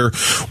career?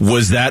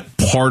 Was that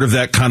part of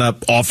that kind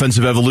of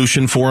offensive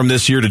evolution for him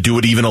this year, to do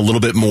it even a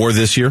little bit more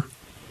this year?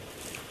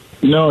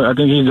 No, I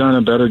think he's done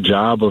a better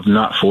job of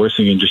not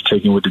forcing and just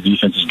taking what the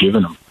defense is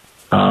giving him.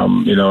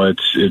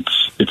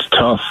 It's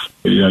tough.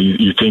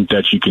 You think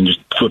that you can just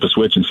flip a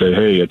switch and say,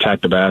 hey,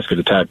 attack the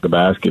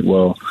basket.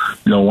 Well,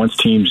 once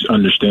teams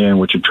understand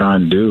what you're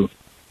trying to do,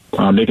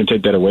 they can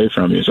take that away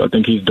from you. So I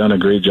think he's done a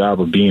great job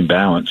of being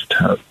balanced,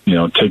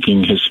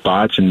 taking his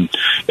spots and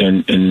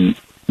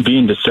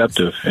being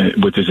deceptive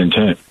with his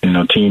intent.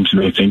 Teams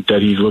may think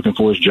that he's looking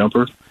for his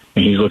jumper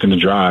and he's looking to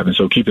drive. And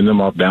so keeping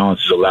them off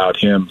balance has allowed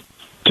him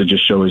to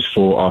just show his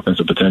full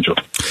offensive potential.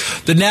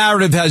 The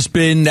narrative has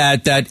been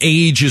that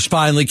age is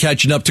finally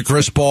catching up to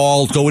Chris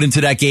Paul. Going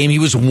into that game, he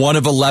was 1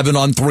 of 11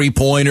 on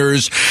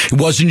three-pointers. He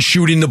wasn't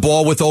shooting the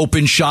ball with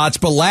open shots.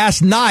 But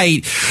last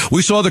night,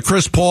 we saw the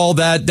Chris Paul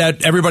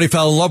that everybody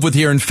fell in love with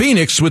here in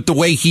Phoenix with the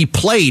way he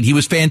played. He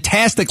was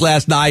fantastic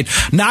last night.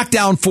 Knocked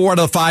down 4 out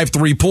of 5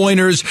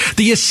 three-pointers.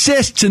 The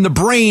assists and the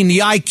brain, the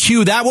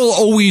IQ, that will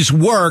always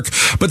work.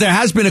 But there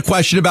has been a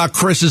question about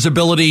Chris's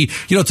ability,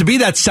 to be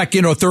that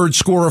second or third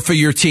scorer for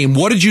your team.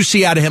 What did you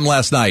see out of him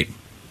last night?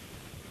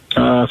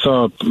 I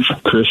saw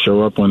Chris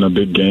show up when a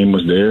big game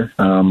was there.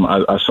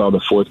 I saw the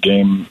 4th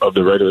game of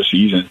the regular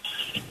season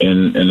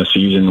in a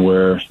season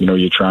where,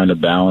 you're trying to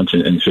balance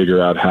and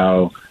figure out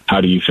how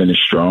do you finish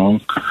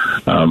strong.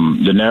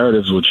 The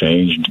narratives will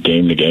change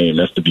game to game.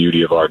 That's the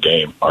beauty of our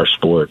game, our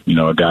sport.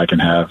 A guy can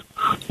have,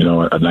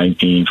 a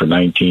 19 for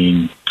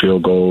 19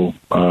 field goal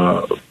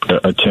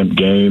attempt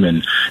game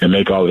and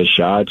make all his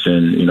shots,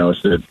 and,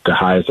 it's the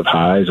highest of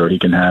highs, or he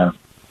can have,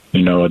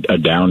 a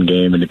down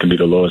game and it can be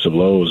the lowest of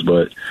lows.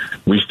 But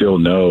we still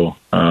know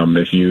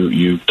if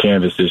you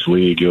canvass this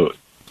league,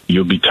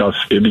 you'll be tough.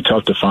 It'd be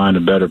tough to find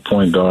a better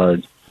point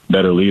guard,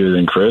 better leader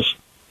than Chris.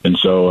 And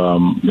so,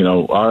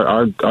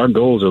 our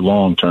goals are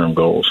long-term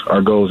goals.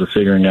 Our goals are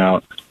figuring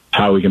out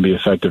how we can be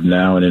effective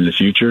now and in the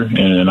future.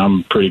 And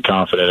I'm pretty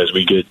confident as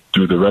we get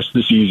through the rest of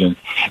the season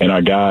and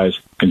our guys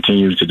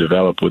continue to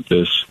develop with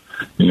this,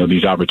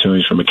 these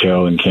opportunities for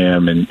Mikal and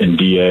Cam and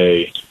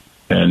DA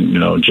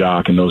and,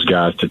 Jock and those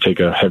guys to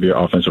take a heavier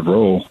offensive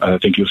role. I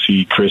think you'll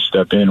see Chris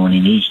step in when he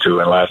needs to.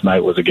 And last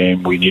night was a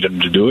game we needed him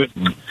to do it.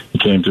 And he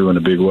came through in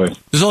a big way.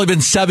 There's only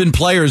been 7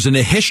 players in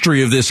the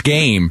history of this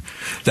game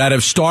that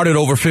have started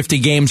over 50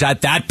 games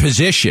at that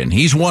position.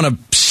 He's one of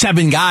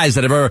 7 guys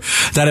that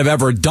have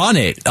ever done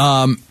it.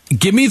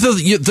 Give me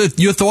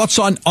your thoughts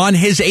on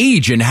his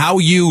age and how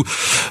you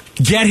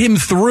get him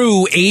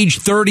through age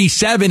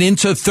 37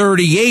 into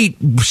 38,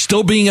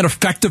 still being an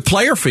effective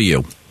player for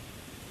you.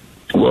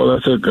 Well,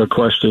 that's a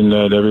question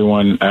that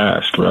everyone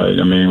asks, right?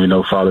 I mean, we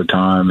know Father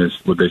Time is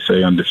what they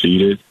say,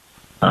 undefeated.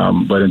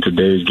 But in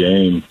today's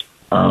game,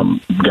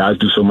 guys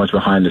do so much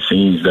behind the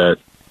scenes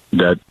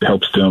that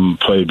helps them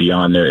play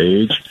beyond their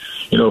age.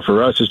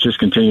 For us, it's just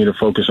continue to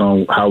focus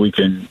on how we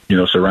can,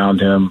 surround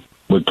him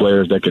with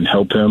players that can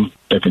help him,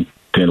 that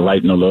can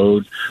lighten the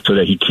load so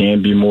that he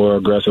can be more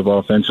aggressive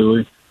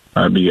offensively.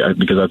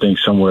 Because I think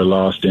somewhere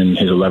lost in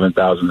his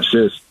 11,000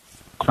 assists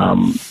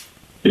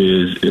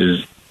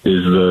is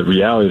the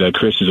reality that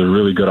Chris is a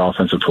really good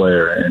offensive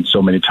player, and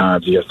so many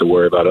times he has to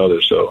worry about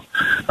others. So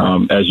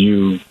as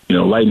you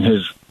lighten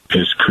his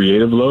his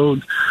creative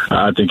load,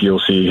 I think you'll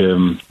see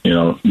him,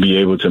 be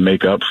able to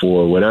make up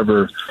for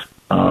whatever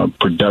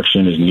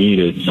production is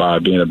needed by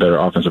being a better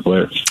offensive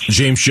player.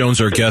 James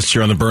Jones, our guest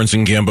here on the Burns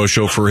and Gambo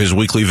Show for his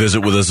weekly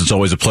visit with us. It's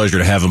always a pleasure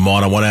to have him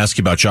on. I want to ask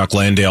you about Jock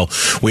Landale.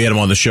 We had him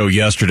on the show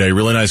yesterday.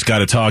 Really nice guy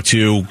to talk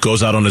to.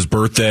 Goes out on his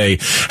birthday,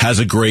 has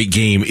a great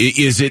game.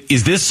 Is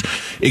this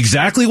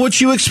exactly what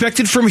you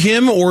expected from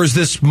him, or is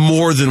this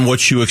more than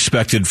what you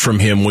expected from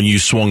him when you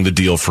swung the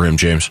deal for him,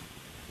 James?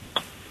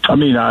 I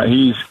mean,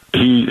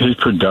 his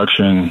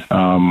production,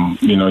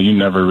 you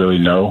never really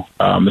know.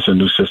 It's a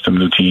new system,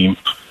 new team.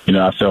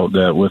 I felt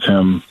that with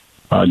him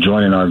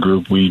joining our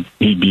group,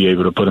 he'd be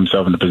able to put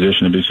himself in a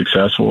position to be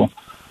successful.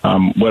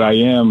 What I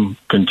am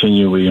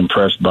continually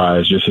impressed by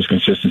is just his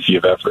consistency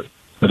of effort.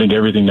 I think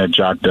everything that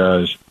Jock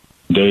does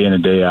day in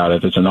and day out,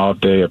 if it's an off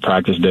day, a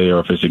practice day,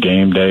 or if it's a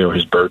game day or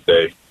his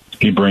birthday,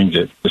 he brings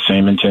it. The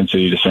same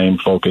intensity, the same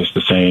focus,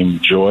 the same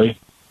joy,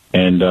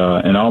 and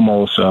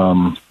almost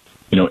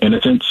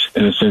innocence,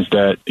 in the sense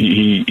that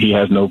he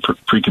has no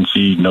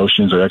preconceived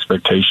notions or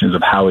expectations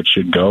of how it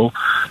should go.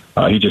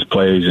 He just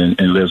plays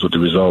and lives with the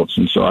results.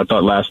 And so I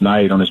thought last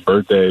night on his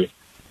birthday,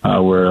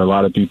 where a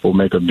lot of people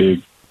make a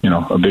big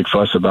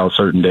fuss about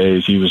certain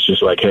days, he was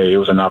just like, hey, it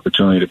was an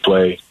opportunity to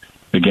play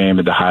the game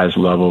at the highest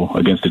level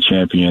against the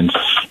champions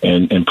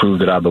and prove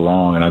that I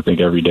belong. And I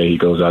think every day he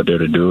goes out there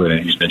to do it,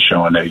 and he's been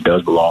showing that he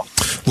does belong.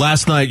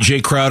 Last night,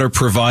 Jay Crowder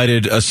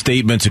provided a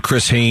statement to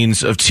Chris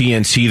Haynes of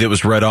TNT that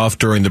was read off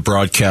during the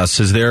broadcast.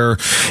 Is there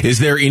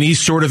any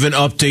sort of an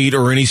update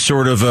or any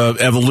sort of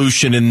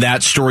evolution in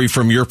that story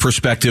from your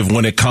perspective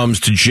when it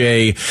comes to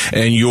Jay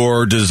and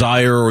your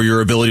desire or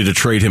your ability to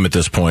trade him at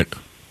this point?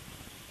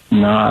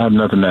 No, I have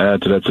nothing to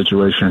add to that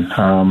situation.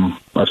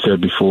 I've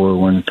said before,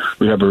 when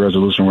we have a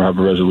resolution, we'll have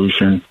a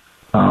resolution.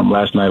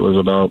 Last night was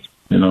about,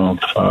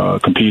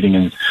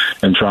 competing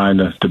and trying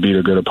to beat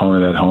a good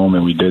opponent at home,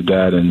 and we did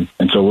that. And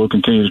so we'll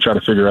continue to try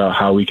to figure out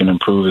how we can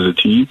improve as a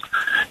team,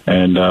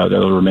 and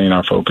that'll remain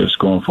our focus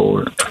going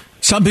forward.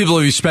 Some people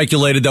have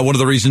speculated that one of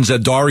the reasons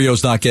that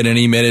Dario's not getting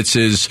any minutes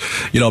is,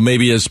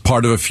 maybe as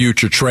part of a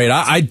future trade.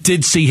 I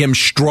did see him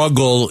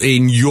struggle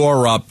in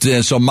Europe,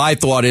 so my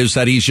thought is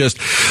that he's just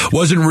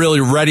wasn't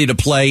really ready to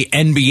play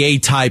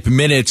NBA type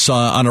minutes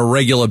on a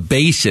regular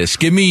basis.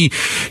 Give me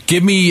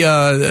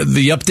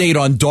the update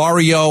on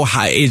Dario.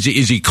 Is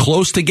he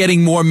close to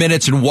getting more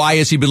minutes, and why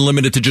has he been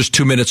limited to just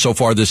 2 minutes so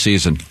far this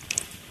season?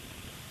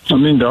 I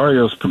mean,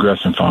 Dario's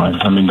progressing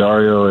fine. I mean,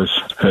 Dario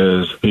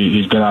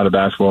he's been out of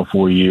basketball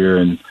for a year,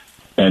 and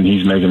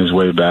he's making his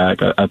way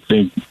back. I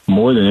think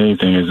more than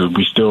anything is that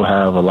we still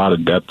have a lot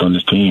of depth on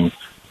this team,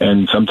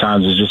 and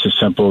sometimes it's just as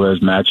simple as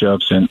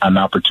matchups and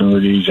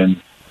opportunities and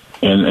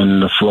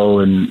the flow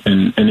and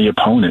the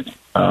opponent.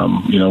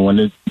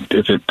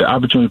 If the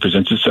opportunity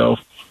presents itself,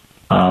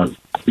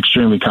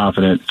 extremely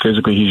confident.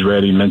 Physically, he's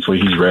ready.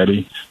 Mentally, he's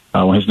ready.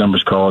 When his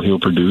number's called,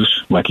 he'll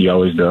produce like he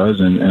always does.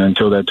 And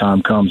until that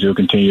time comes, he'll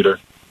continue to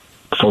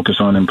focus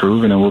on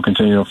improving, and we'll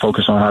continue to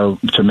focus on how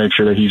to make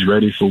sure that he's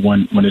ready for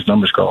when his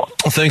number's called.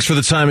 Well, thanks for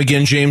the time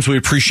again, James. We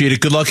appreciate it.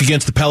 Good luck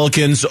against the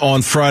Pelicans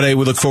on Friday.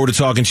 We look forward to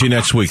talking to you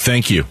next week.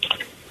 Thank you.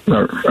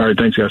 All right,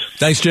 thanks, guys.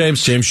 Thanks,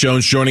 James. James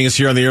Jones joining us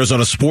here on the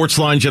Arizona Sports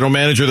Line, general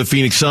manager of the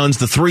Phoenix Suns.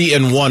 The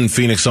 3-1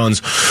 Phoenix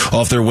Suns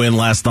off their win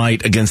last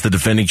night against the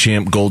defending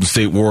champ Golden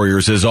State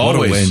Warriors. As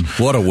always,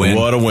 what a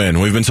win!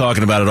 We've been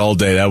talking about it all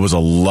day. That was a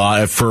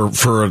lot for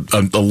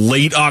a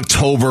late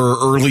October,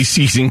 early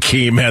season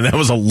game. Man, that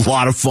was a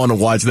lot of fun to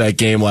watch that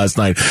game last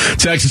night.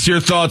 Text us your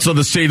thoughts on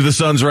the state of the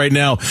Suns right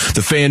now.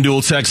 The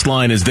FanDuel text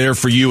line is there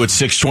for you at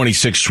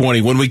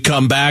 620-620. When we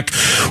come back,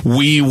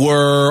 we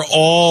were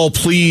all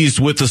pleased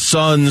with the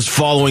Suns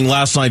following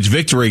last night's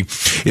victory.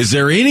 Is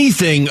there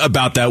anything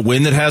about that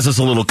win that has us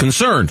a little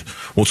concerned?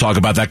 We'll talk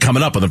about that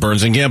coming up on the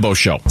Burns and Gambo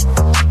Show.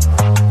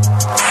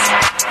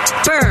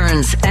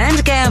 Burns and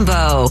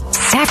Gambo.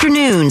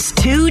 Afternoons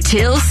 2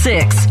 till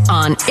 6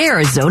 on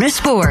Arizona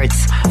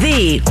Sports,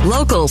 the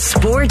local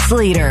sports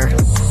leader.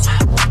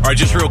 All right,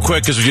 just real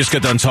quick, because we just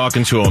got done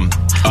talking to him.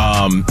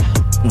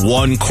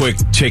 One quick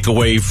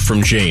takeaway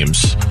from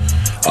James.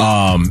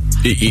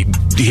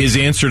 His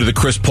answer to the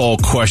Chris Paul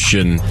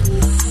question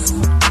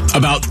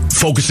about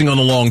focusing on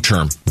the long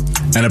term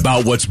and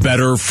about what's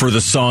better for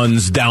the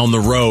Suns down the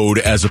road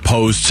as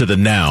opposed to the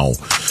now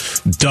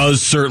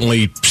does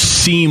certainly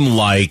seem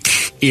like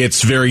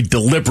it's very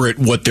deliberate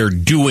what they're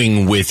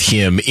doing with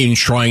him in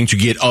trying to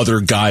get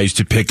other guys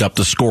to pick up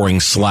the scoring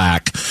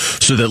slack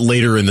so that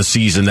later in the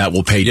season that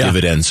will pay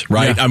dividends,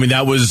 right? Yeah. I mean,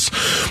 that was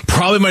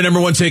probably my number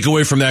one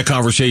takeaway from that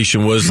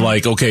conversation was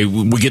like, okay,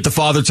 we get the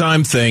father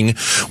time thing.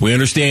 We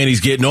understand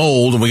he's getting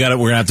old and we're going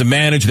to have to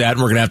manage that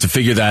and we're going to have to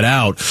figure that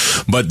out.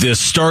 But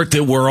this start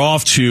that we're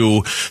off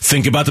to, things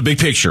think about the big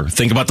picture.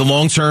 Think about the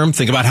long term.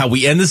 Think about how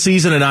we end the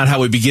season and not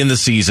how we begin the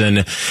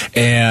season.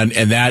 And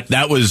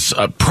that was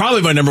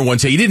probably my number one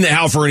take. He didn't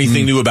offer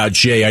anything new about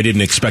Jay. I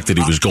didn't expect that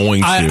he was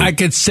going to. I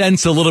could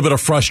sense a little bit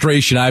of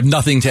frustration. I have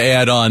nothing to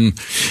add on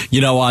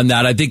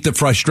that. I think the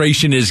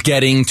frustration is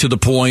getting to the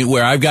point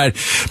where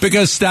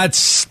because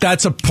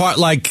that's a part,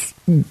 like,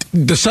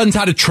 the Suns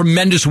had a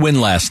tremendous win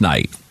last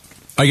night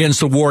against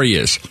the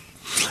Warriors.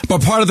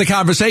 But part of the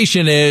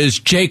conversation is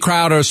Jay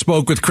Crowder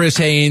spoke with Chris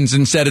Haynes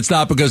and said it's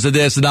not because of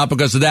this and not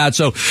because of that.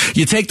 So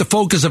you take the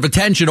focus of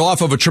attention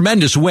off of a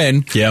tremendous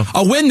win. Yeah.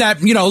 A win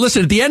that,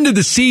 listen, at the end of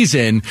the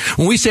season,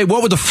 when we say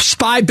what were the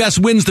 5 best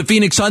wins the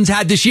Phoenix Suns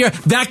had this year,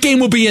 that game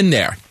will be in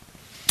there.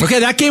 Okay,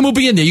 that game will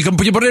be in there. You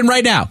put it in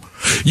right now.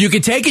 You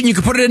can take it and you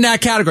can put it in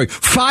that category.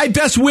 5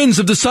 best wins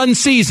of the Suns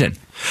season.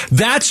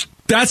 That's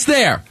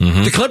there.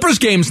 Mm-hmm. The Clippers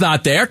game's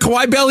not there.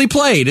 Kawhi barely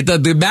played.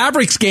 The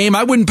Mavericks game,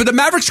 but the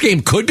Mavericks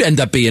game could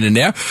end up being in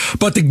there.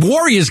 But the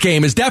Warriors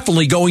game is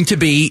definitely going to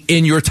be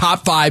in your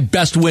top 5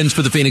 best wins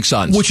for the Phoenix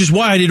Suns. Which is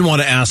why I didn't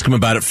want to ask him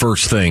about it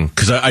first thing,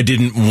 because I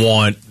didn't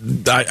want.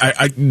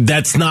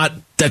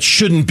 That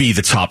shouldn't be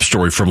the top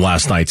story from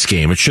last night's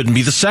game. It shouldn't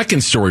be the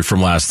second story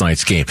from last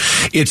night's game.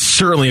 It's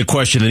certainly a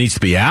question that needs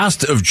to be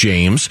asked of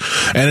James.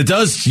 And it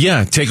does,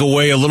 take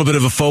away a little bit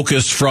of a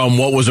focus from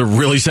what was a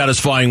really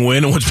satisfying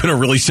win and what's been a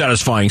really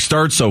satisfying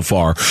start so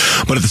far.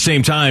 But at the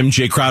same time,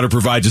 Jay Crowder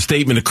provides a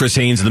statement to Chris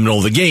Haynes in the middle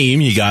of the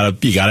game. You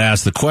gotta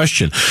ask the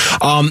question.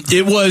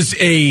 It was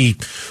a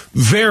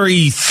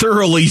very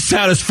thoroughly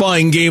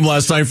satisfying game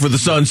last night for the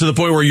Suns, to the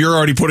point where you're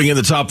already putting in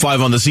the top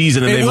 5 on the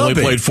season, and they've only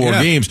played 4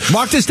 games.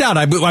 Mark this down.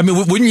 I mean,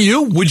 wouldn't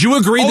you? Would you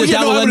agree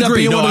that will end up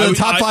being one of the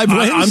top 5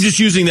 wins? I'm just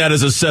using that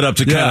as a setup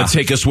to kind of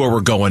take us where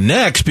we're going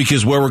next,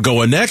 because where we're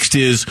going next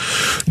is,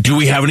 do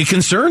we have any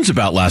concerns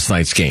about last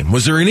night's game?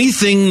 Was there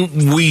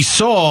anything we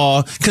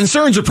saw?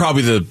 Concerns are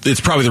probably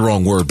the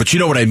wrong word, but you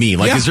know what I mean.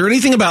 Like, is there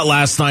anything about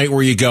last night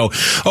where you go,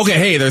 okay,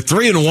 hey, they're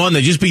 3-1,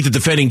 they just beat the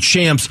defending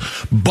champs,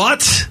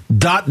 but ...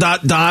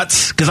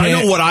 Because I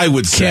know what I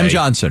would say. Cam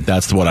Johnson.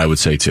 That's what I would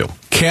say, too.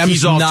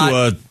 Cam's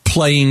not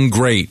playing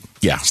great.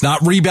 Yeah. He's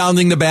not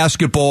rebounding the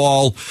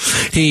basketball.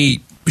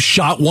 He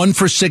shot 1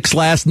 for 6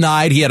 last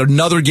night. He had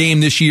another game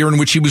this year in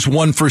which he was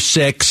 1 for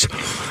 6.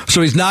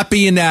 So he's not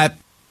being that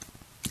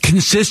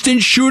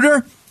consistent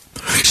shooter.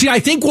 See,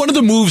 I think one of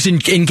the moves in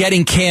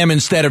getting Cam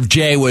instead of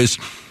Jay was,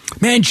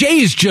 man, Jay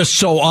is just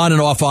so on and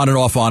off, on and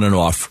off, on and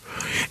off.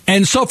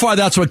 And so far,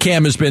 that's what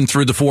Cam has been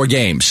through the 4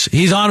 games.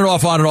 He's on and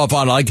off, on and off,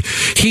 on. Like,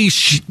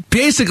 he's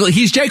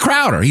Jay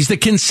Crowder. He's the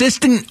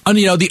consistent,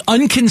 the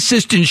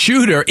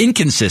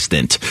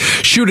inconsistent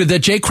shooter that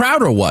Jay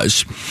Crowder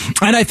was.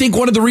 And I think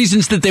one of the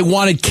reasons that they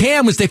wanted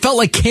Cam was they felt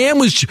like Cam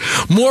was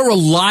more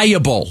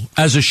reliable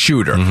as a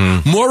shooter.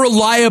 Mm-hmm. More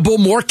reliable,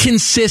 more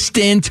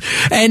consistent.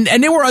 And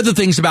there were other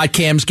things about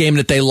Cam's game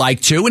that they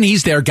liked too. And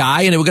he's their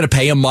guy, and they were going to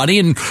pay him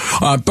money.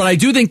 But I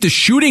do think the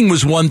shooting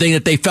was one thing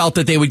that they felt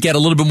that they would get a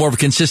little bit more of a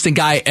consistent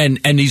guy,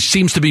 and he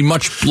seems to be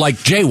much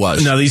like Jay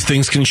was. Now, these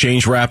things can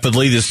change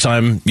rapidly. This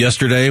time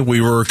yesterday,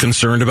 we were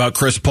concerned about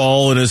Chris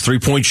Paul and his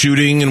three-point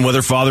shooting and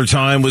whether Father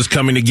Time was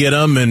coming to get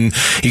him, and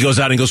he goes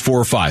out and goes 4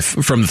 or 5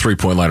 from the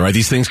three-point line, right?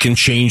 These things can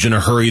change in a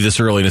hurry this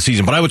early in the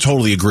season, but I would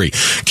totally agree.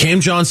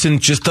 Cam Johnson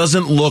just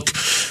doesn't look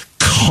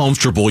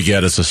comfortable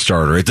yet as a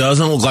starter. It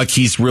doesn't look like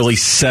he's really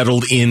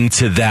settled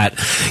into that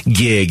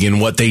gig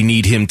and what they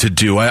need him to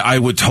do. I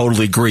would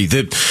totally agree.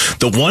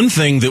 The one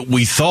thing that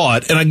we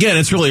thought, and again,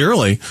 it's really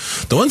early,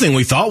 the one thing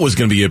we thought was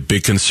going to be a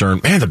big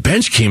concern, man, the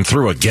bench came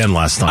through again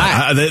last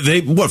night.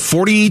 They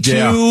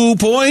 42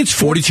 points?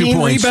 42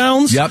 points.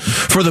 Rebounds? Yep.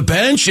 For the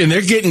bench, and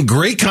they're getting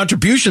great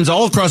contributions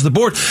all across the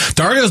board.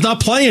 Dario's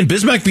not playing.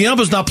 Bismack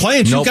Biyombo's not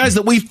playing. Two guys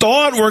that we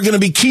thought were going to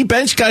be key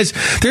bench guys,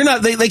 they're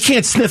not. They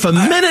can't sniff a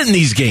minute in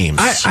these games.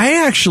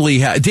 I actually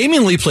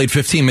Damian Lee played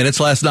 15 minutes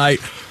last night,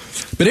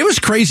 but it was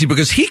crazy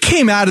because he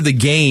came out of the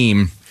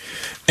game,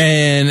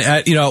 and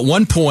at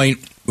one point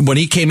when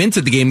he came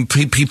into the game,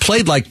 he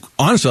played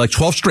honestly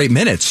 12 straight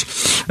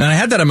minutes, and I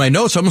had that in my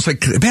notes. Almost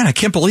like, man, I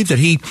can't believe that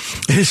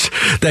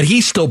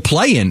he's still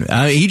playing.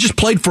 He just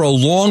played for a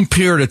long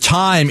period of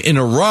time in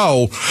a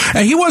row,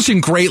 and he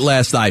wasn't great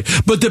last night.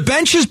 But the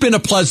bench has been a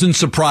pleasant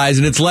surprise,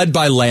 and it's led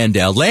by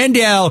Landale.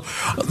 Landale,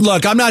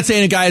 look, I'm not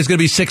saying a guy is going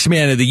to be 6th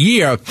man of the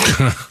year.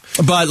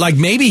 But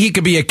maybe he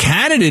could be a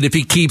candidate if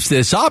he keeps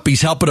this up.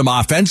 He's helping them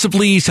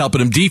offensively. He's helping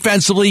them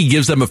defensively. He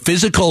gives them a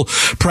physical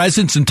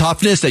presence and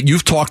toughness that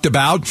you've talked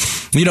about.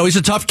 He's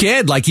a tough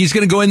kid. He's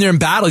going to go in there and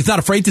battle. He's not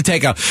afraid to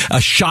take a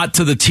shot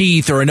to the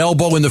teeth or an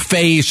elbow in the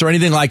face or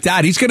anything like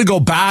that. He's going to go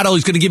battle.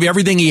 He's going to give you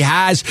everything he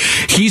has.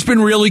 He's been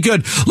really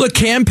good. Look,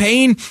 Cam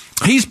Payne,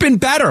 he's been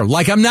better.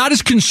 I'm not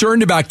as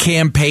concerned about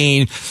Cam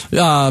Payne,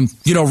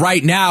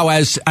 right now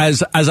as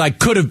I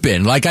could have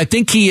been. I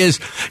think he is.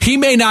 He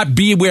may not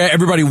be where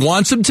everybody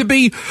wants him to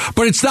be,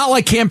 but it's not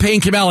like Cam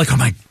Payne came out oh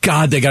my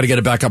God, they got to get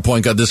a backup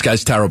point guard. This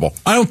guy's terrible.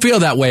 I don't feel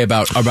that way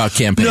about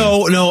Cam Payne.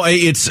 No,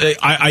 it's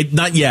I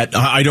not yet.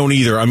 I don't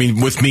either. I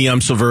mean, with me, I'm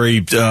still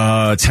very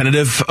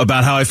tentative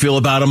about how I feel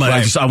about him.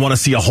 Right. I want to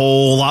see a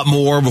whole lot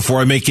more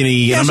before I make any.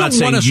 He I'm not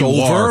saying you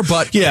over, are,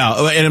 but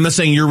yeah, and I'm not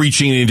saying you're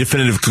reaching any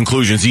definitive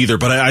conclusions either.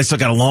 But I still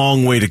got a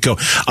long way to go.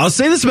 I'll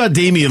say this about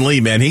Damian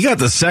Lee, man. He got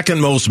the second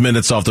most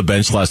minutes off the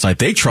bench last night.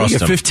 They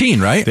trust him. 15,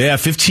 right? Yeah,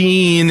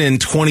 15 and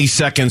 20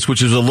 seconds,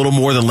 which is a little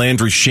more than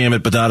Landry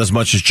Shamet, but not as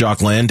much as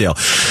Jock Landale.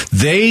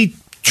 They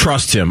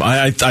trust him.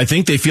 I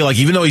think they feel like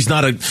even though he's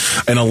not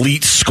an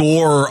elite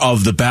scorer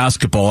of the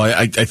basketball,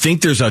 I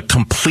think there's a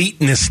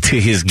completeness to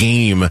his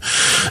game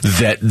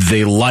that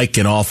they like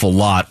an awful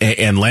lot.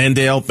 And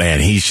Landale, man,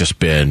 he's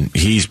been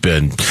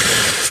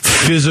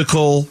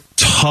physical,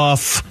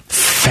 tough,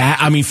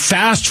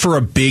 fast for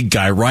a big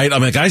guy, right? I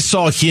mean, I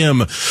saw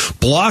him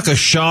block a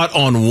shot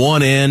on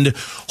one end,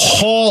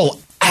 haul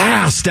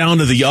ass down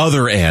to the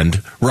other end,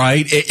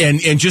 right?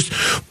 And just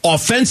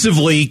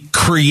offensively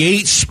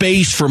create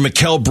space for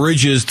Mikal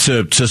Bridges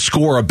to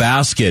score a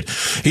basket.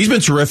 He's been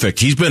terrific.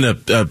 He's been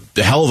a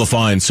hell of a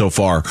find so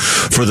far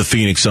for the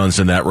Phoenix Suns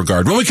in that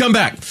regard. When we come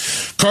back,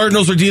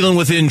 Cardinals are dealing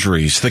with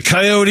injuries. The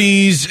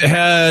Coyotes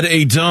had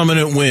a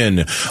dominant win.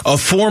 A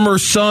former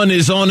Sun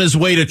is on his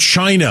way to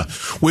China.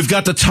 We've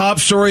got the top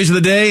stories of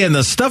the day and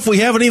the stuff we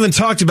haven't even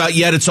talked about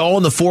yet. It's all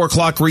in the 4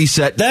 o'clock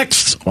reset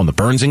next on the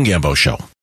Burns and Gambo Show.